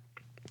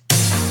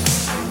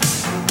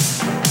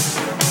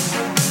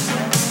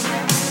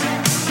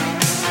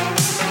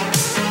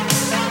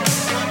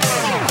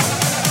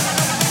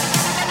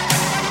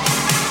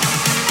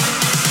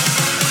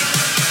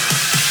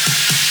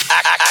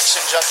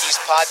 Action Junkies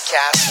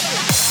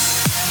Podcast.